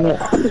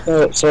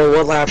 So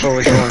what lap are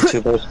we going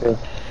to, basically?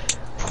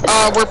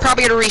 We're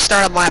probably gonna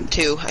restart on lap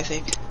 2, I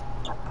think.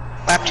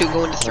 Lap 2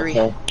 going to 3.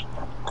 Okay.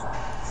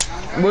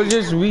 We'll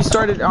just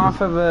restart it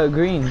off of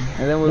green,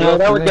 and then we'll No,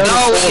 that would go.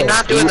 No, we're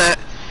not doing that.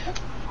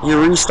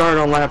 You restart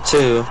on lap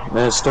 2,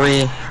 then it's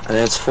 3, and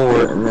then it's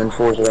 4, and then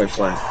 4 is the white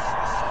flag.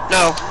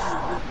 No.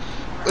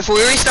 If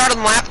we restart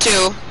on lap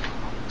 2,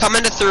 come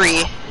into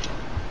 3.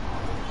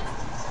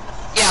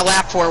 Yeah,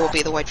 lap 4 will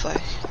be the white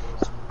flag.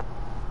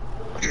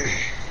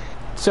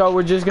 So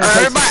we're just gonna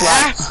pace this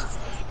lap.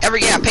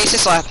 Yeah, pace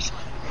this lap.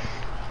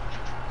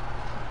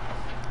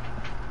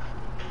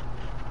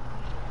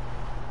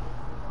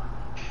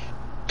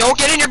 Don't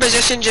get in your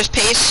position, just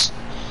pace.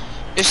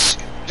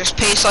 Just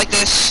pace like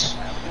this.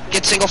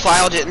 Get single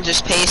filed and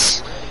just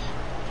pace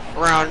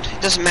around.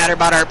 It doesn't matter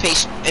about our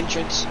pace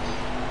entrance.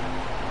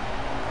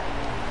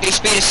 Pace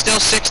speed is still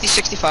 60,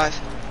 65.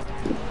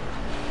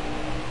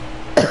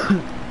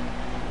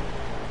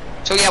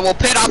 So yeah, we'll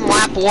pit on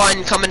lap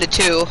 1, coming to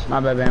 2. My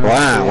bad, man.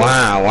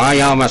 Wow, why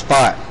y'all on my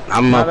spot?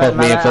 I'm supposed to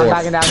be in I'm fourth.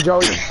 backing down.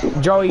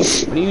 Joey,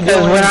 what are you Because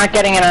doing? we're not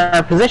getting in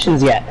our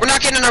positions yet. We're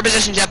not getting in our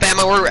positions yet,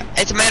 Bama.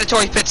 It's a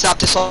mandatory pit stop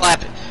this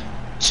lap,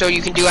 so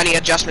you can do any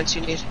adjustments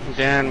you need.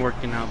 Then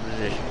working out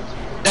positions.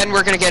 Then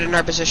we're gonna get in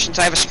our positions.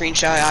 I have a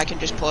screenshot. I can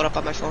just pull it up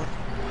on my phone.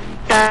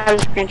 I have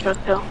a screenshot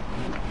too.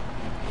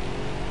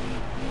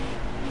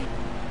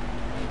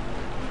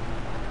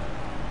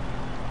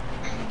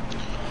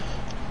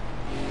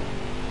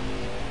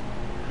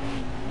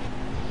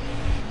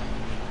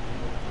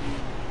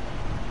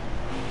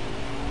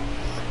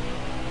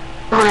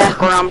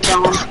 where I'm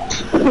going.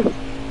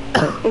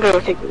 I'm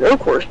gonna take the road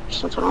course.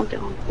 That's what I'm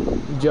doing.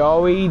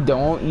 Joey,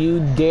 don't you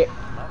dare.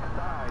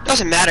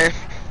 Doesn't matter.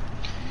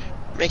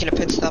 Making a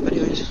pit stop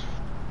anyways.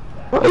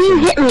 What are you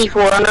hitting me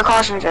for under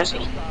caution,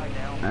 Jesse?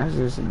 That's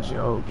just a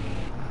joke.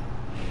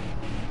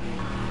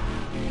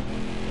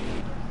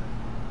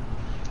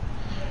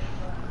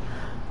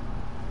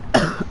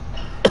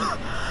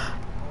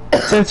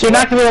 Since you're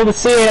not gonna be able to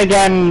see it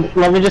again,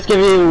 let me just give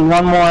you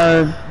one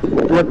more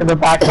look at the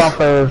back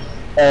bumper,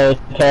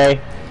 okay?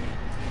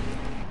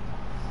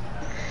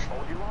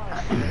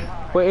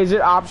 Wait, is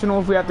it optional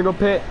if we have to go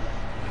pit?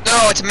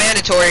 No, it's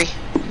mandatory.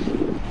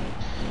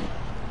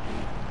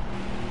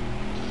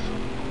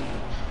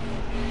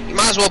 You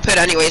might as well pit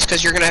anyways,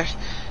 because you're gonna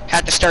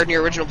have to start in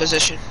your original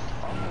position.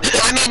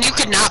 I mean, you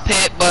could not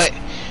pit, but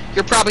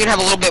you're probably gonna have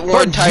a little bit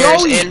worn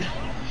tires in.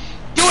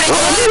 Dude, it's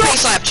a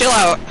pace lap, chill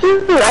out.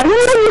 Dude, I don't know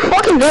what you're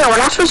fucking doing. We're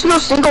not supposed to go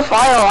single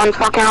file on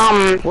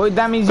fucking, Well,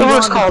 that means you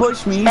don't have to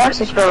push me.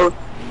 Access road.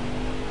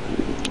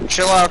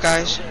 Chill out,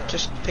 guys.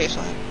 Just pace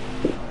lap.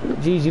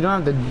 Jeez, you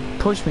don't have to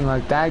push me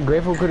like that.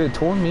 Grateful could have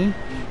torn me.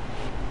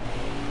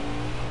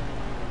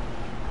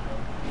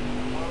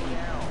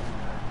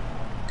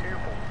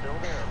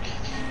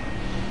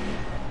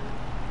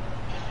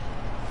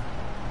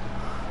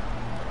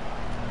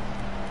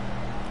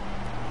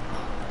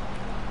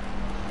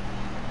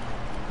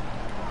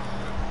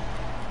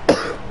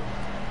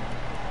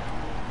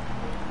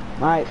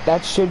 Alright,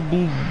 that should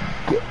be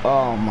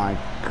oh my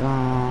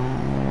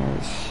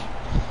gosh.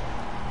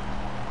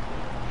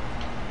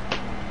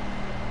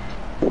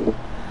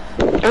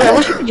 I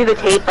wish we could do the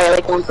tape by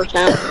like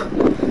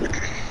 1%.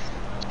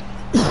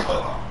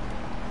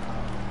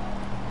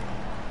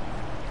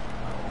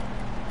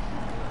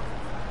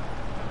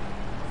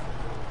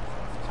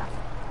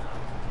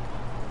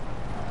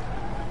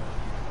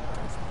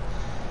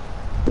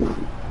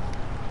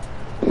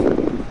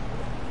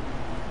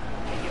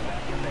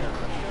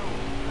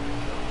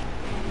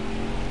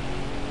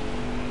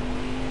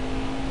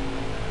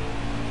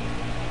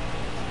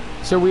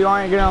 So we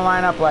aren't gonna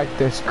line up like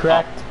this,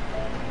 correct?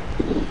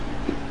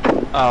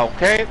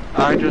 Okay,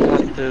 I just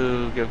have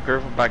to give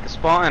Griffin back a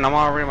spot and I'm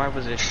already in my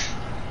position.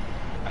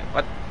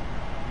 What?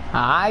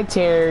 Hi,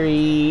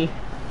 Terry.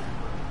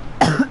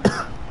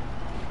 I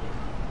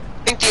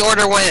think the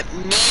order went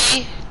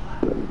me,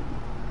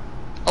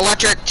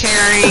 Electric,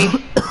 Terry.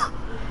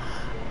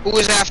 Who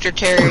was after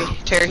Terry?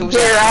 Terry, who was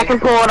Here, I after can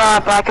pull it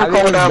up. I can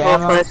pull it up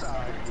real quick.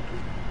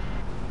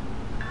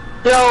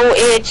 So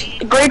it's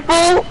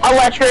Grateful,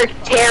 Electric,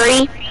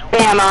 Terry,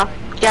 Bama,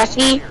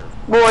 Jesse,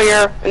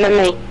 Warrior, and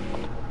then me.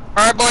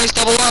 Alright, boys,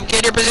 double up.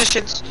 Get your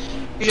positions.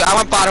 I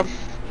want bottom.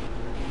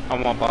 I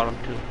want bottom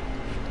too.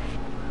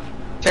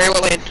 Terry,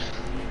 what lane?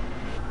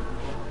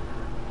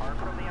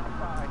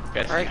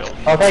 Alright.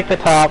 I'll take the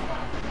top.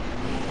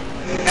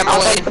 Emma, I'll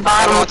lane. take the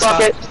bottom, Emma,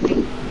 fuck it.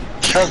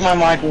 Because my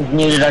mic was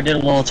muted, I did a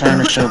little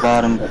turn to show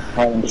bottom, but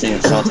I didn't see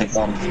it, so I'll take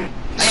bottom. Yeah,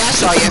 I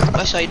saw you.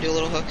 I saw you do a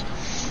little hook.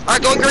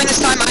 Alright, going green this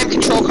time. I am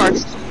control card.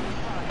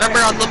 Remember,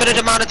 unlimited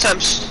amount of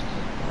attempts.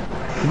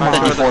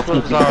 I thought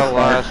this was our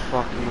last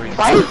fucking race.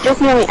 Why is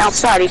Jesse on the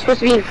outside? He's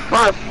supposed to be in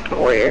front of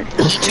Warrior.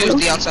 He chose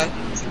the outside.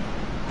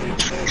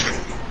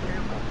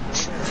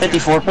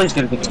 54, please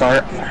get a good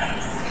start.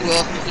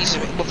 Well, he's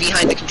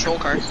behind the control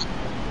card.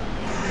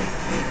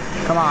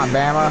 Come on,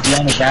 Bama.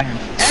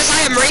 As I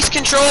am race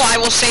control, I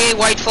will say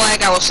white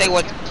flag. I will say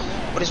what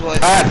is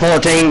what. Alright,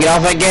 14, get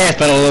off that gas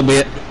pedal a little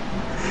bit.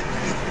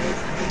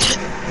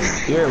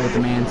 Hear what the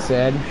man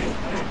said.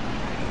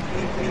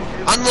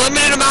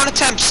 Unlimited amount of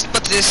attempts,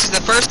 but this is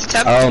the first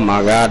attempt. Oh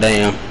my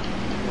goddamn.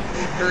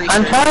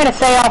 I'm trying to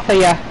stay off of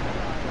you.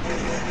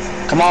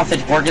 Come on,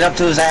 54, get up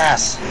to his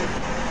ass.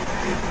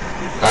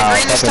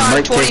 Green this time,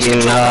 Fucking 20 brake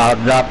chicken, control.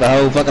 drop the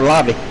whole fucking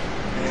lobby.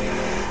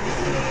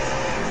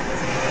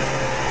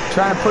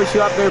 Trying to push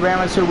you up there,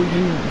 Bama, so we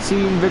can see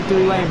you in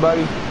victory lane,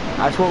 buddy.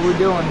 That's what we're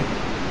doing.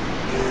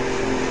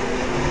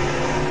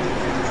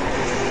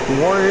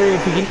 Warrior,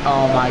 if you can.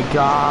 Oh my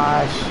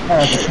gosh.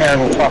 That's a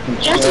terrible fucking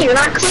Jesse, you're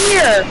not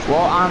clear.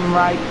 Well, I'm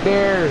right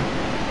there.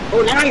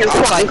 Oh, now you're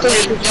Outside fucking clear.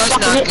 lane does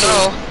not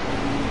go.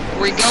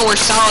 Here we go. We're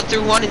solid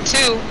through 1 and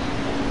 2.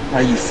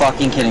 Are you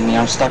fucking kidding me?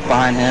 I'm stuck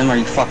behind him. Are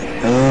you fucking...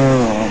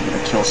 Oh, I'm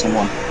gonna kill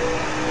someone.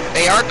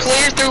 They are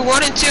clear through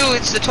 1 and 2.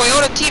 It's the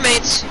Toyota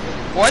teammates.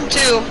 1, 2.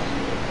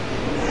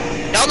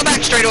 Down the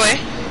back straightaway.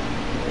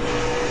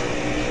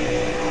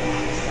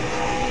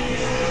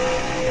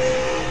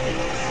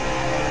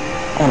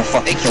 I wanna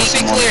fucking They kill keep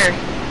it someone. clear.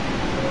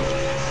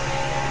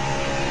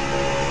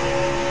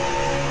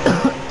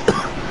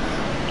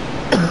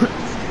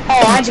 Oh,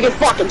 I had to get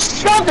fucking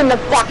shoved in the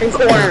fucking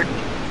corner.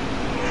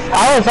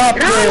 I was up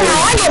No, to...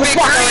 I go Big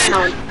fucking green.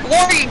 around.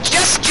 Warrior,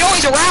 just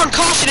Joey's around.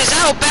 Caution is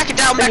out. Back it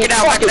down. Back it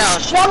down. Back it down.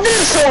 Shoved in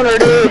the corner,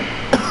 dude.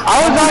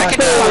 I was up Back it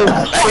to...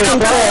 down. Back it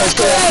down. Pirota's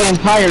the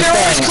entire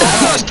Pirota's thing.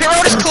 closed.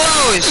 Pirota's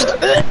closed.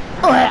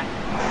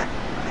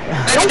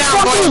 Back it down,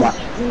 boys.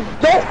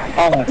 Don't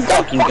Oh my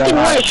fucking fucking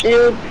god. wish,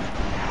 dude.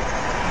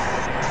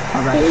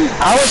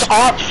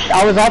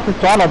 I was off the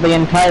throttle the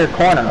entire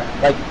corner.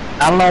 Like,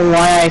 I don't know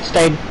why I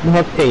stayed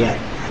hooked to you.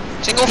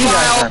 Single You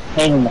guys file. are a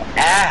pain in the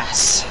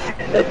ass.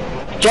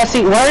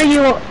 Jesse, why are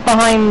you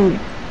behind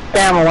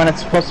Bama when it's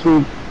supposed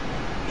to be?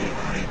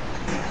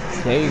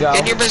 There you go.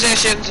 Get in your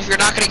positions. If you're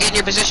not gonna get in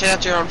your position,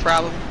 that's your own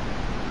problem.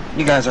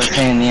 You guys are a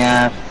pain in the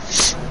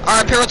ass.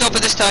 Alright, Pyro's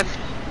open this time.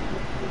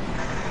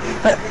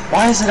 But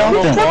why is it I don't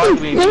open? know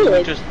why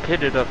we just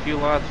pitted a few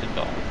laps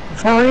ago.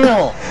 For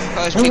real.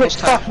 Close Who people's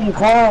was time. fucking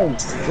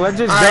closed? Let's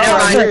just Alright, go never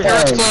right mind. here.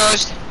 Pyro's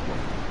closed.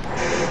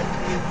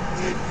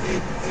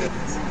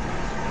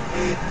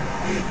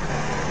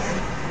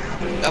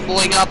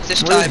 Doubling up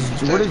this time.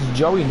 What is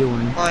Joey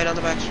doing? Line on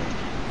the back.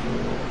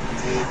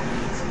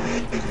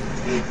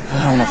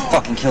 I wanna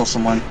fucking kill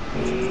someone.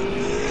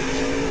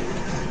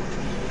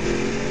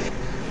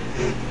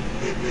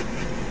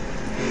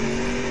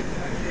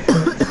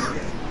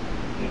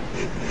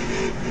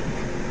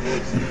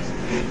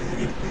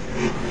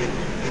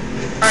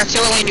 Alright, see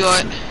what lane you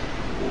want.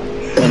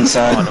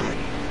 Inside.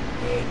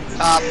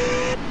 Top.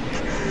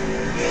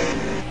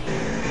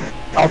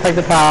 I'll take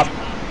the top.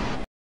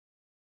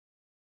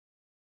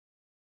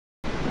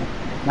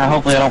 Now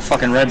hopefully I don't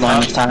fucking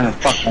redline this time and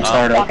fuck my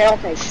start up. Okay, I'll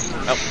take.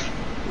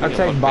 I'll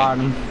take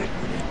bottom.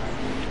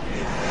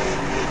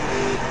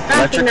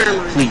 Electric,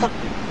 please.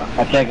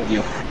 I beg of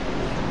you.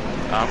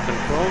 Top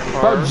control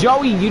car. Bro,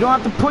 Joey, you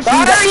don't have to push me.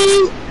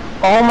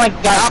 Oh my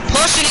god. Stop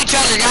pushing each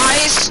other,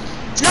 guys!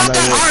 It's not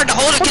that hard to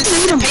hold a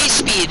consistent pace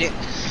speed.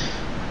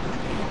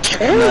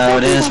 No,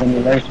 it is when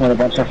you're racing with a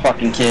bunch of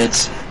fucking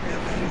kids.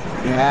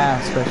 Yeah,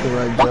 especially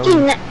like Fucking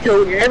Joey.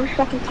 netcode, you never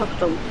fucking touched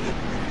them.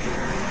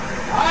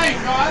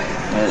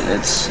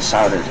 It's just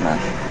how it is, man.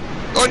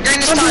 Going green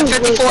this time,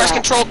 54 is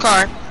control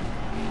car.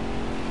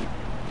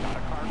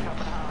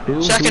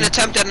 Second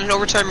attempt at an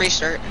overturn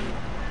restart.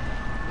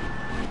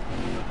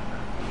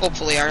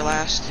 Hopefully our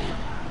last.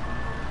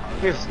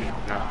 Here's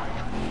no.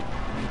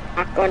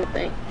 Not going to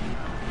think.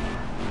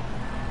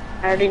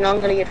 I already know I'm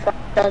gonna get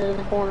fucked out in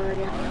the corner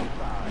again.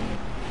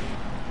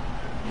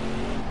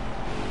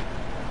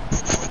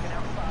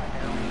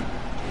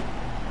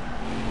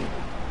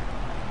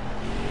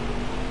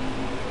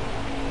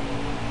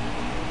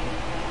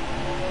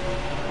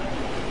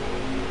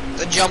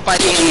 The jump by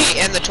the 88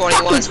 and the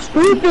 21.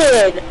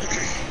 Stupid!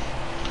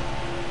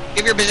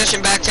 Give your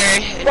position back,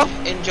 Terry.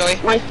 Enjoy.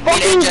 My Beat it,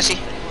 fucking Jesse.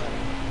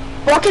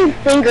 fucking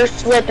finger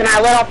slipped and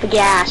I let off the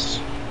gas.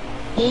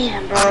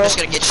 Damn, bro. I'm just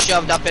gonna get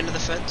shoved up into the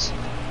fence.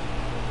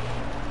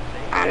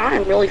 And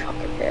I'm really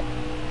fucking pissed.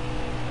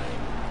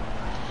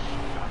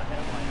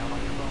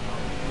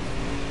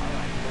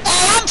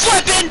 Oh, I'm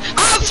flipping!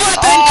 I'm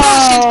flipping!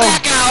 Constant's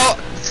back out!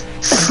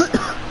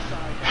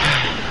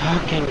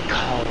 Fucking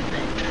call it.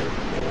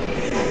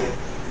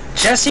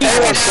 Jesse, you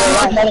Back are so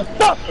out.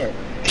 motherfucker!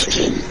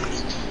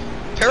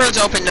 Pyro's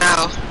open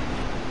now.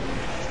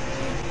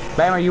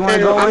 Bammer, you wanna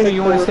go in or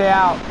you wanna stay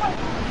out?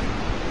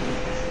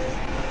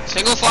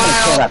 Single I'm gonna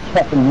kill file. that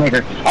fucking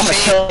nigger. I'm gonna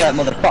kill that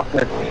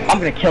motherfucker. I'm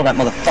gonna kill that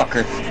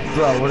motherfucker.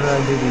 Bro, what did I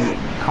do to you?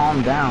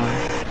 Calm down.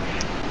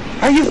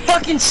 Are you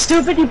fucking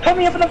stupid? You put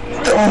me up in the...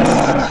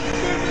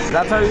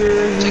 That's how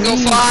you're... Single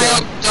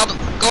file. Double.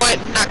 Go ahead.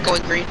 Not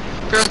going green.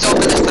 Pyro's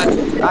open this time.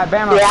 Alright,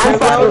 Bammer, Yeah, I'm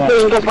stay fucking low.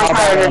 kidding because my How bad I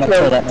tire wanna is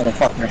kill too. that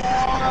motherfucker.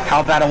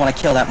 How bad I wanna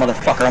kill that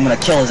motherfucker. I'm gonna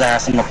kill his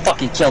ass. I'm gonna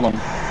fucking kill him.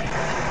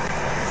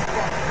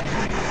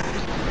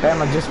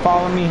 Bammer, just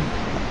follow me.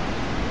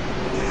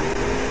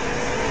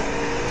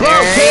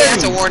 Terry,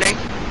 that's a warning.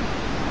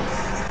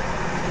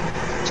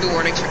 2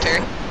 warnings for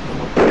Terry.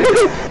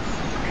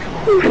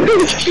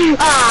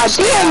 Ah,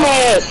 damn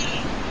it!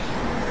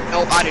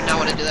 Nope, I did not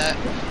want to do that.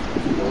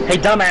 Hey,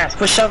 dumbass,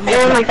 quit shoving me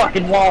up the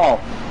fucking wall.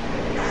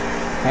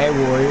 Hey,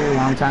 Warrior,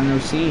 long time no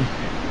see.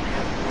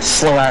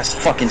 Slow ass,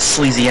 fucking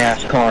sleazy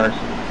ass cars.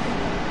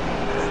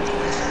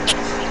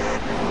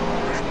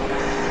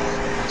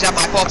 Is that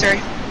my fault,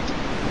 Terry?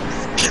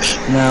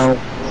 No.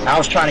 I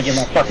was trying to get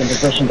my fucking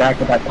position back,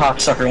 but that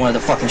cocksucker wanted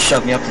to fucking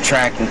shove me up the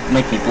track and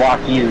make me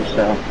block you,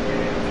 so...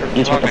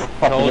 Guess what the I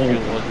fuck told it you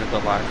is. it wasn't the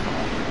last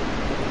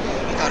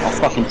one. I'll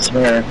fucking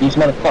swear. These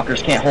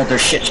motherfuckers can't hold their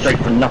shit straight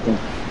for nothing.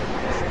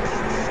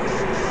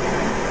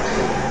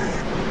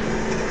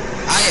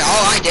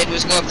 All I did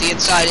was go up the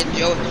inside and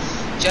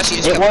Jesse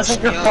just It kept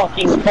wasn't your pushing me up.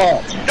 fucking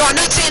fault. No, I'm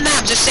not saying that.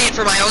 I'm just saying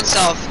for my own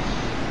self.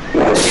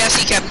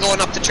 Jesse kept going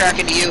up the track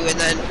into you, and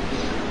then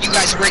you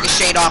guys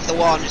ricocheted off the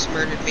wall and just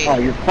murdered me. Oh,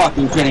 you're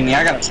fucking kidding me.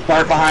 I got a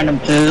spark behind them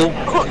too.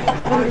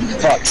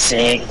 Fuck's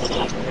sake.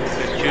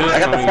 I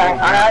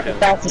got the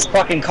fastest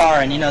fucking car,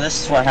 and you know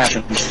this is what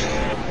happens.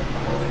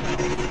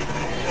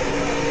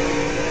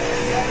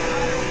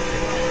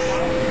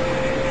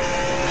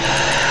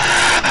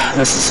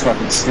 This is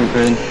fucking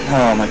stupid.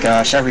 Oh my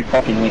gosh, every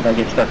fucking week I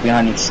get stuck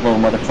behind these slow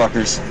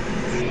motherfuckers.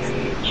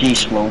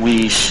 Jeez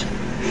Louise.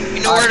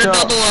 You know where to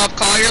double up,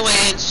 call your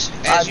lanes.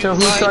 Alright, so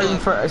who's starting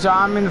first? So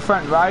I'm in the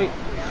front, right?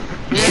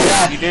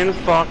 Yeah. You didn't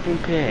fucking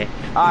pick.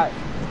 Alright,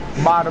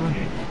 bottom.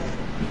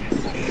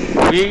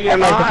 We are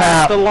not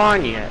at the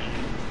line yet.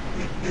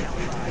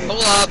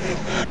 Pull up.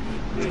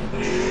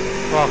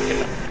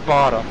 Fucking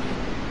bottom.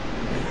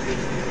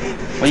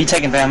 What are you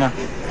taking, Bama?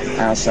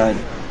 Outside.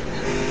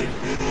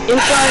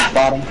 Inside?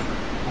 Bottom.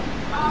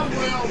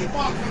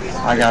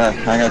 I gotta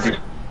do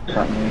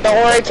something.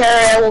 Don't worry,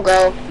 Terry, I will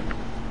go.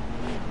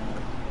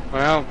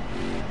 Well,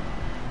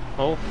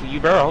 you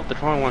better hope the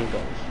 21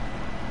 goes.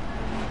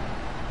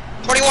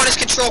 21 is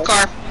control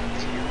car.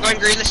 Going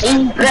green this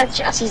time. That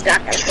chassis's not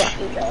gonna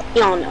fucking go.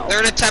 You don't know.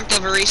 Third attempt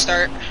of a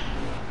restart.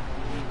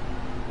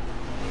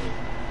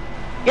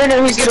 You're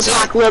the who's gonna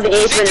block Will the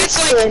apron.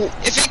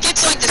 If it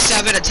gets like the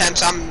 7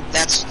 attempts,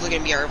 that's gonna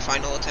be our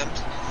final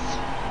attempt.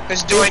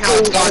 Because doing how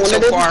it's gone so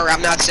far,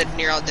 I'm not sitting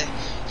here all day.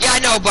 Yeah, I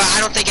know, but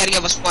I don't think any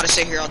of us want to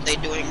sit here all day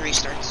doing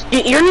restarts.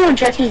 You're the one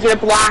Jesse's gonna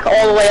block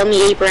all the way on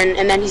the apron,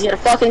 and then he's gonna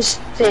fucking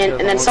spin,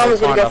 and then someone's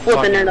gonna go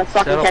flipping in a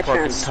fucking catch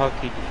fence.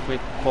 Kentucky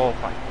quick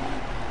qualifying.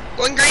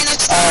 Going green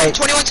this time.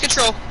 21's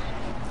control.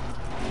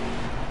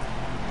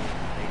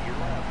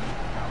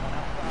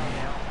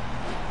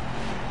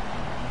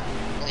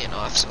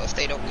 Off, so if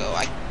they don't go,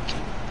 I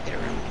can get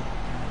around.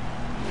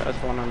 That's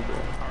what I'm doing.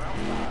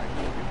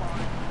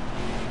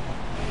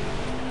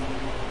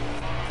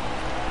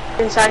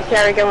 Inside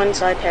Terry, go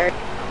inside Terry.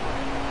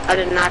 I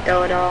did not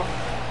go at all.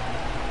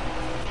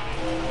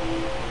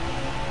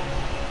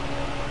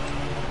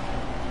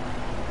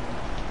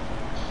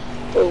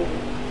 Ooh.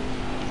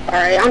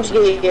 Alright, I'm just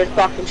gonna get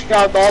fucking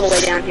shoved all the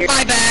way down here.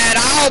 My bad.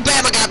 Oh,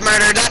 Bama got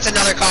murdered. That's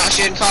another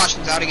caution.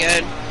 Caution's out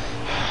again.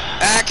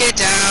 Back it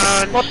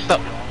down. What the?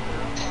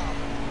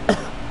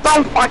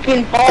 Some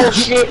fucking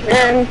bullshit,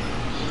 man.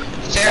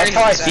 That's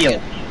how I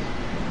feel.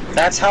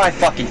 That's how I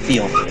fucking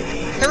feel.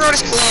 The road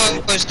is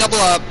closed. Double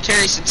up.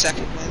 Terry's in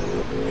second.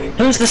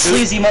 Who's the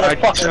sleazy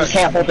motherfucker who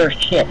can't hold their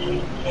shit?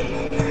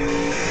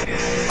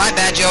 My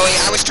bad, Joey.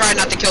 I was trying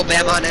not to kill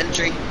Bama on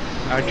entry.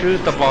 I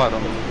choose the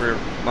bottom. We're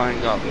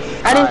lining up.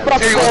 I didn't fucking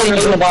Terry, go what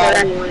in the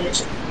bottom.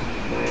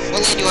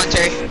 What lane you on,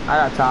 Terry?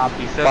 I got top.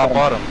 He said the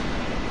bottom.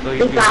 So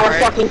you I was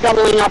fucking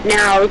doubling up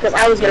now because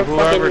I was gonna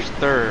whoever's fucking.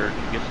 third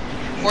gets.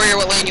 Warrior,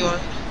 what lane you on?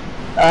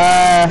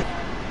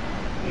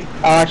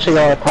 I'll actually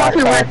go with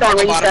Fucking qualify. worked on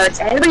restarts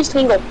every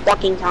single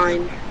fucking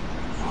time.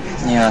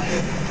 Yeah.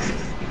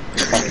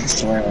 Fucking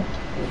swear.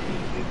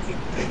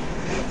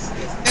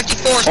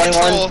 54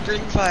 control.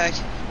 Green flag.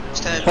 It's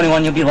time.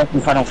 21, you'll be lucky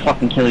if I don't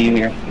fucking kill you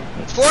here.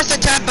 4th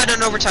attempt, but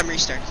an overtime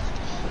restart.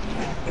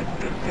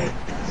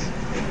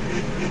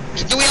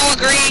 Do we all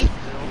agree?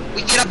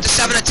 We get up to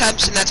 7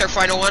 attempts, and that's our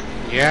final one?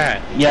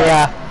 Yeah.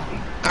 Yeah.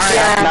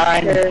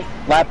 Alright. Yeah.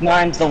 Lap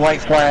 9's the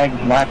white flag,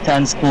 lap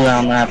 10's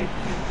cooldown lap.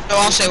 No,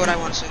 I'll say what I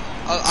want to say.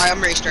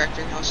 I'm race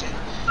director, I'll say it.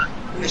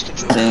 Race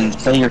control. Then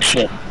say your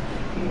shit.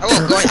 I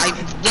will, I'm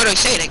literally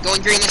saying it.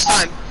 Going green this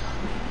time.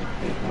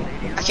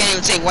 I can't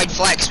even say white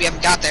flag because we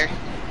haven't got there.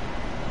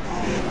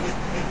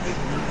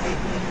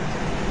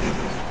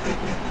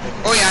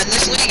 Oh yeah, in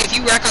this league, if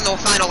you wreck on the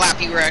final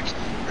lap, you wreck.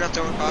 We're not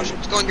throwing caution.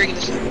 It's going green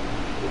this time.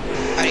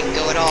 I didn't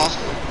go at all.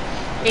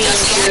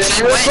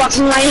 Jesse We're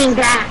fucking laying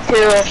back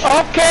too.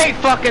 Okay,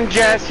 fucking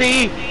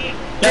Jesse.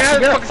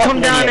 Come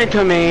down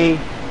into me.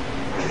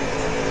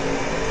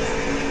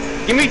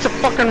 Give me some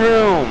fucking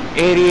room,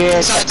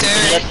 idiot.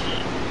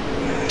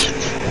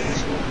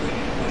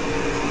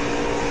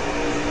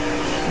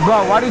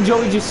 Bro, why did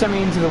Joey just send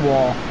me into the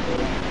wall?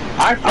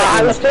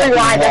 I was pretty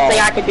wide. That's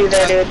thing I could do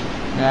there, dude.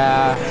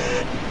 Yeah.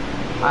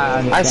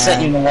 I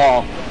set you in the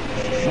wall.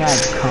 Yeah,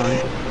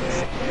 cunt.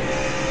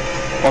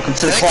 Welcome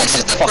to the club. This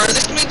is the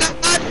furthest we got.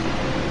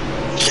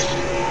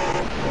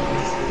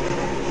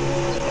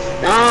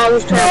 No, it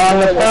was On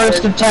the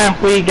first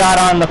attempt, we got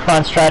on the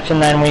front stretch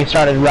and then we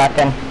started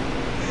wrecking.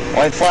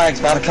 White flag's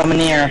about to come in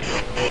the air.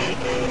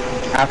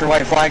 After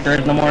white flag, there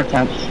is no more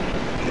attempts.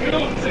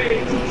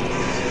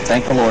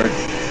 Thank the Lord.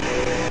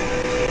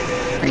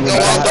 We go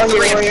all the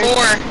 3 and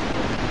 4.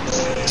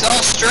 It's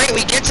all straight.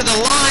 We get to the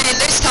line, and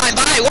this time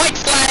by white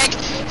flag.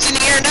 It's in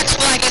the air. Next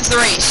flag ends the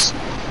race.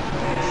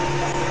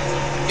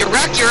 You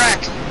wreck, you wreck.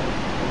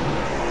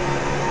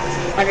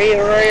 Are you a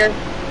warrior?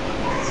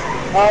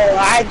 Oh,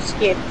 I just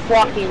get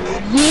fucking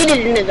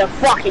yeeted into the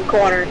fucking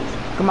corner.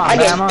 Come on, I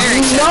get Bama.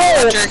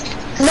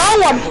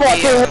 no one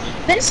fucking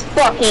this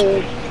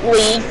fucking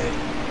league.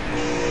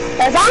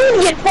 As I'm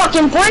gonna get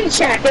fucking brake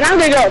checked and I'm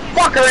gonna go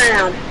fuck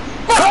around.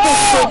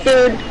 Fuck this shit,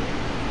 dude.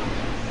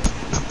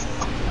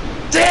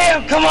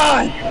 Damn, come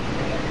on!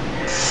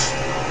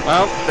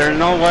 Well, there's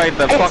no way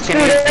the fucking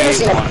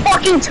It's APA won.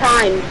 fucking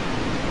time.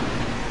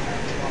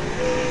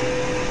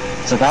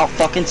 It's about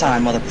fucking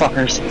time,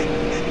 motherfuckers.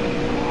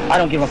 I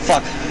don't give a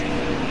fuck.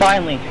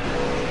 Finally.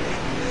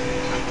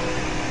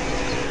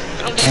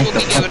 I don't think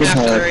we'll be giving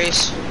after the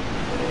race.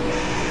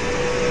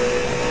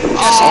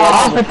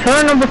 Off of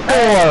turn number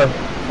 4.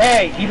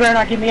 Hey, you better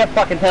not give me a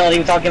fucking penalty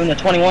without giving the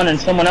 21 and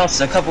someone else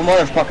a couple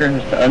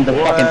motherfuckers the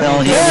fucking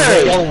penalty.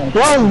 Hey,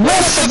 well,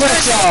 Race is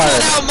official.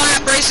 Put on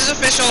lap. Race is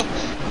official.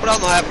 Put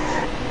on lap.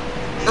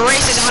 The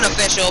race is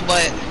unofficial,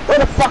 but... Where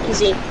the fuck is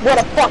he? Where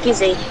the fuck is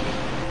he?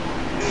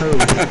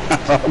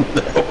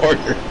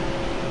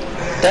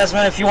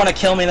 Desmond, if you want to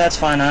kill me, that's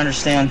fine. I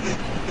understand.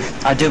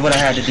 I did what I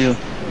had to do.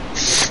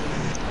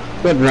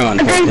 Good run,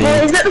 Okay,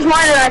 Puppy. is that the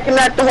line that I can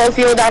let the whole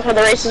field out for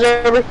the race is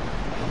over?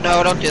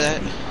 No, don't do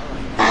that.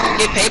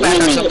 Get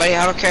payback on somebody,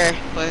 I don't care,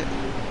 but...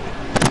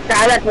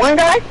 That one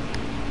guy?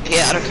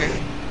 Yeah, I don't care.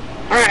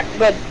 Alright,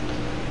 good.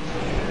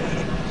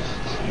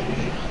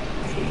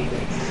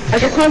 I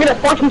just want to get a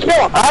fucking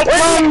kill. I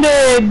come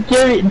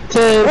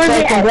to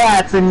say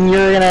congrats, and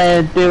you're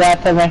gonna do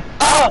that to me.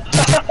 Oh,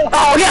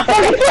 yeah,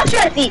 fucking flip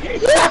chesty!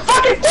 Yeah,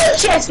 fucking flip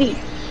chesty!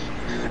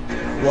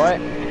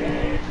 What?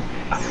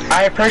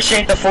 I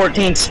appreciate the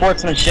 14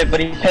 sportsmanship, but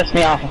he pissed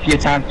me off a few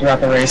times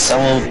throughout the race. I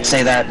will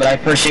say that, but I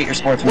appreciate your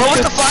sportsmanship. What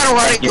was the final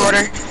running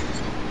order?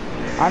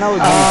 I know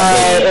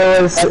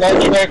It was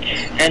Electric,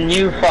 and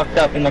you fucked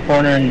up in the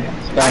corner and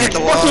I hit the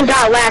wall. Fucking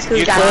got last because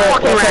he got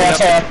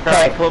fucking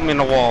okay. Put me in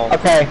the wall.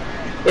 Okay,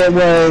 it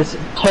was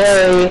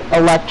Terry,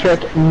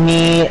 Electric,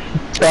 me,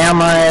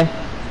 Bama,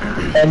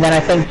 and then I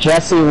think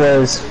Jesse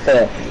was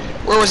 5th.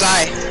 Where was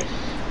I?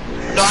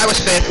 No, I was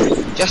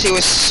 5th. Jesse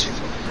was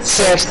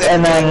 6th,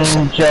 and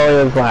then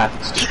Joey was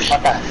last. Okay.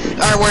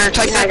 Alright, Warner,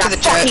 type I that got to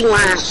the chat. fucking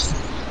last.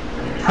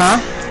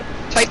 Huh?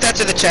 Type that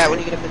to the chat when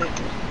you get a minute.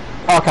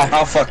 Okay.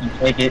 I'll fucking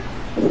take it.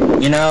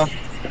 You know?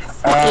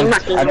 I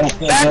don't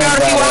feel Back good out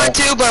if you about want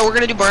to, but we're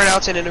gonna do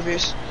burnouts and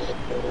interviews.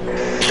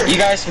 You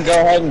guys can go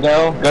ahead and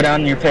go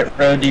down your pit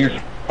road, do your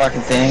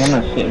fucking thing. I'm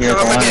gonna sit here.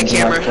 I'm gonna get a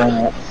camera.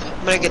 camera.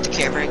 I'm gonna get the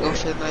camera and go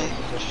for the night.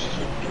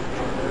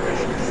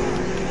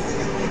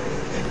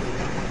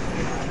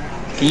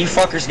 Can you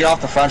fuckers get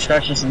off the front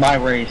stretch? This is my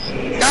race.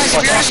 Guys,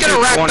 if you're just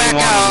gonna rack back 21,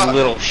 you out,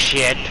 little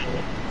shit.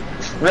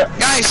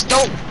 guys,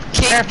 don't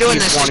keep doing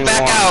this. Just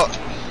back 21. out.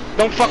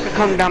 Don't fucking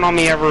come down on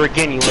me ever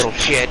again, you little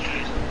shit.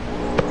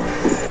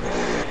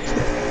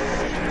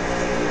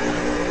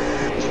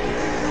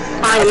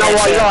 I don't know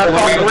why y'all are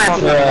fucking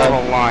laughing.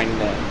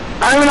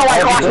 I don't know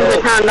why cautions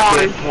are turned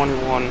on.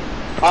 21.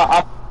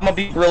 I'm gonna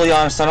be really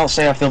honest. I don't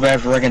say I feel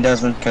bad for Rick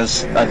Desmond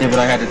because I did what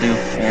I had to do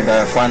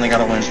and finally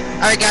got a win.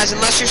 Alright, guys,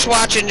 unless you're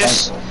swatching,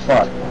 just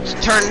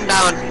turn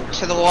down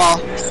to the wall.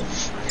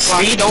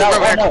 Speed, don't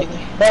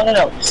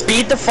no.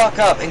 Speed the fuck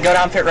up and go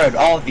down pit road.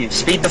 All of you,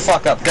 speed the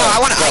fuck up. Go. No,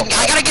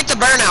 I gotta get the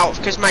burnout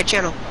because my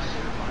channel.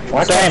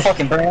 Why can't I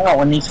fucking burn out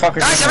when these fuckers?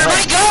 Guys,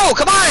 everybody go!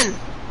 Come on!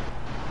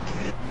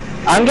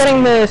 I'm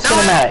getting the No,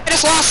 cinematic. I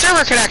just lost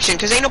server connection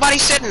because ain't nobody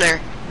sitting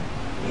there.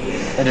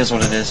 It is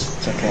what it is.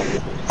 It's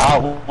okay.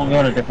 We'll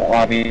go to a different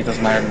lobby. It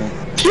doesn't matter to me.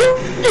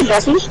 Here,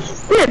 Jesse.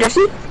 Here,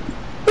 Jesse.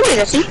 Here,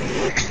 Jesse.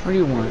 What do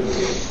you want?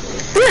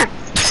 Here.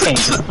 Can't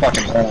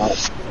fucking burn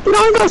out.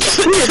 No, go.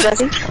 Here,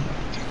 Jesse.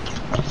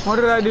 What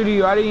did I do to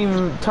you? I didn't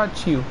even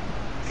touch you.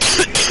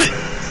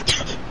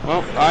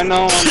 Well, I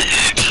know.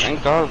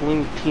 Thank God I was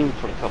leading the team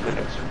for a couple of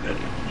days.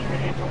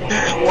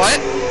 What?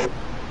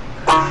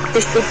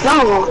 This is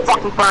no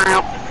fucking burn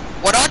out.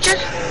 What, Archer?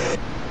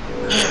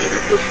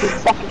 This is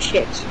fucking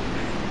shit.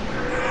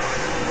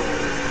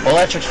 Well,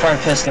 Electric's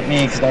probably pissed at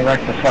me because I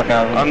wrecked the fuck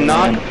out of him. I'm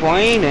not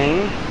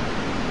complaining.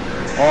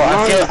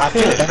 Well, I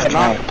feel bad I'm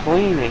not now.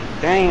 complaining.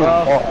 Damn.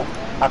 Well,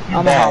 I feel I'm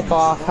gonna bad. hop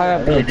off. I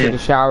have to really go take do. a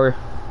shower.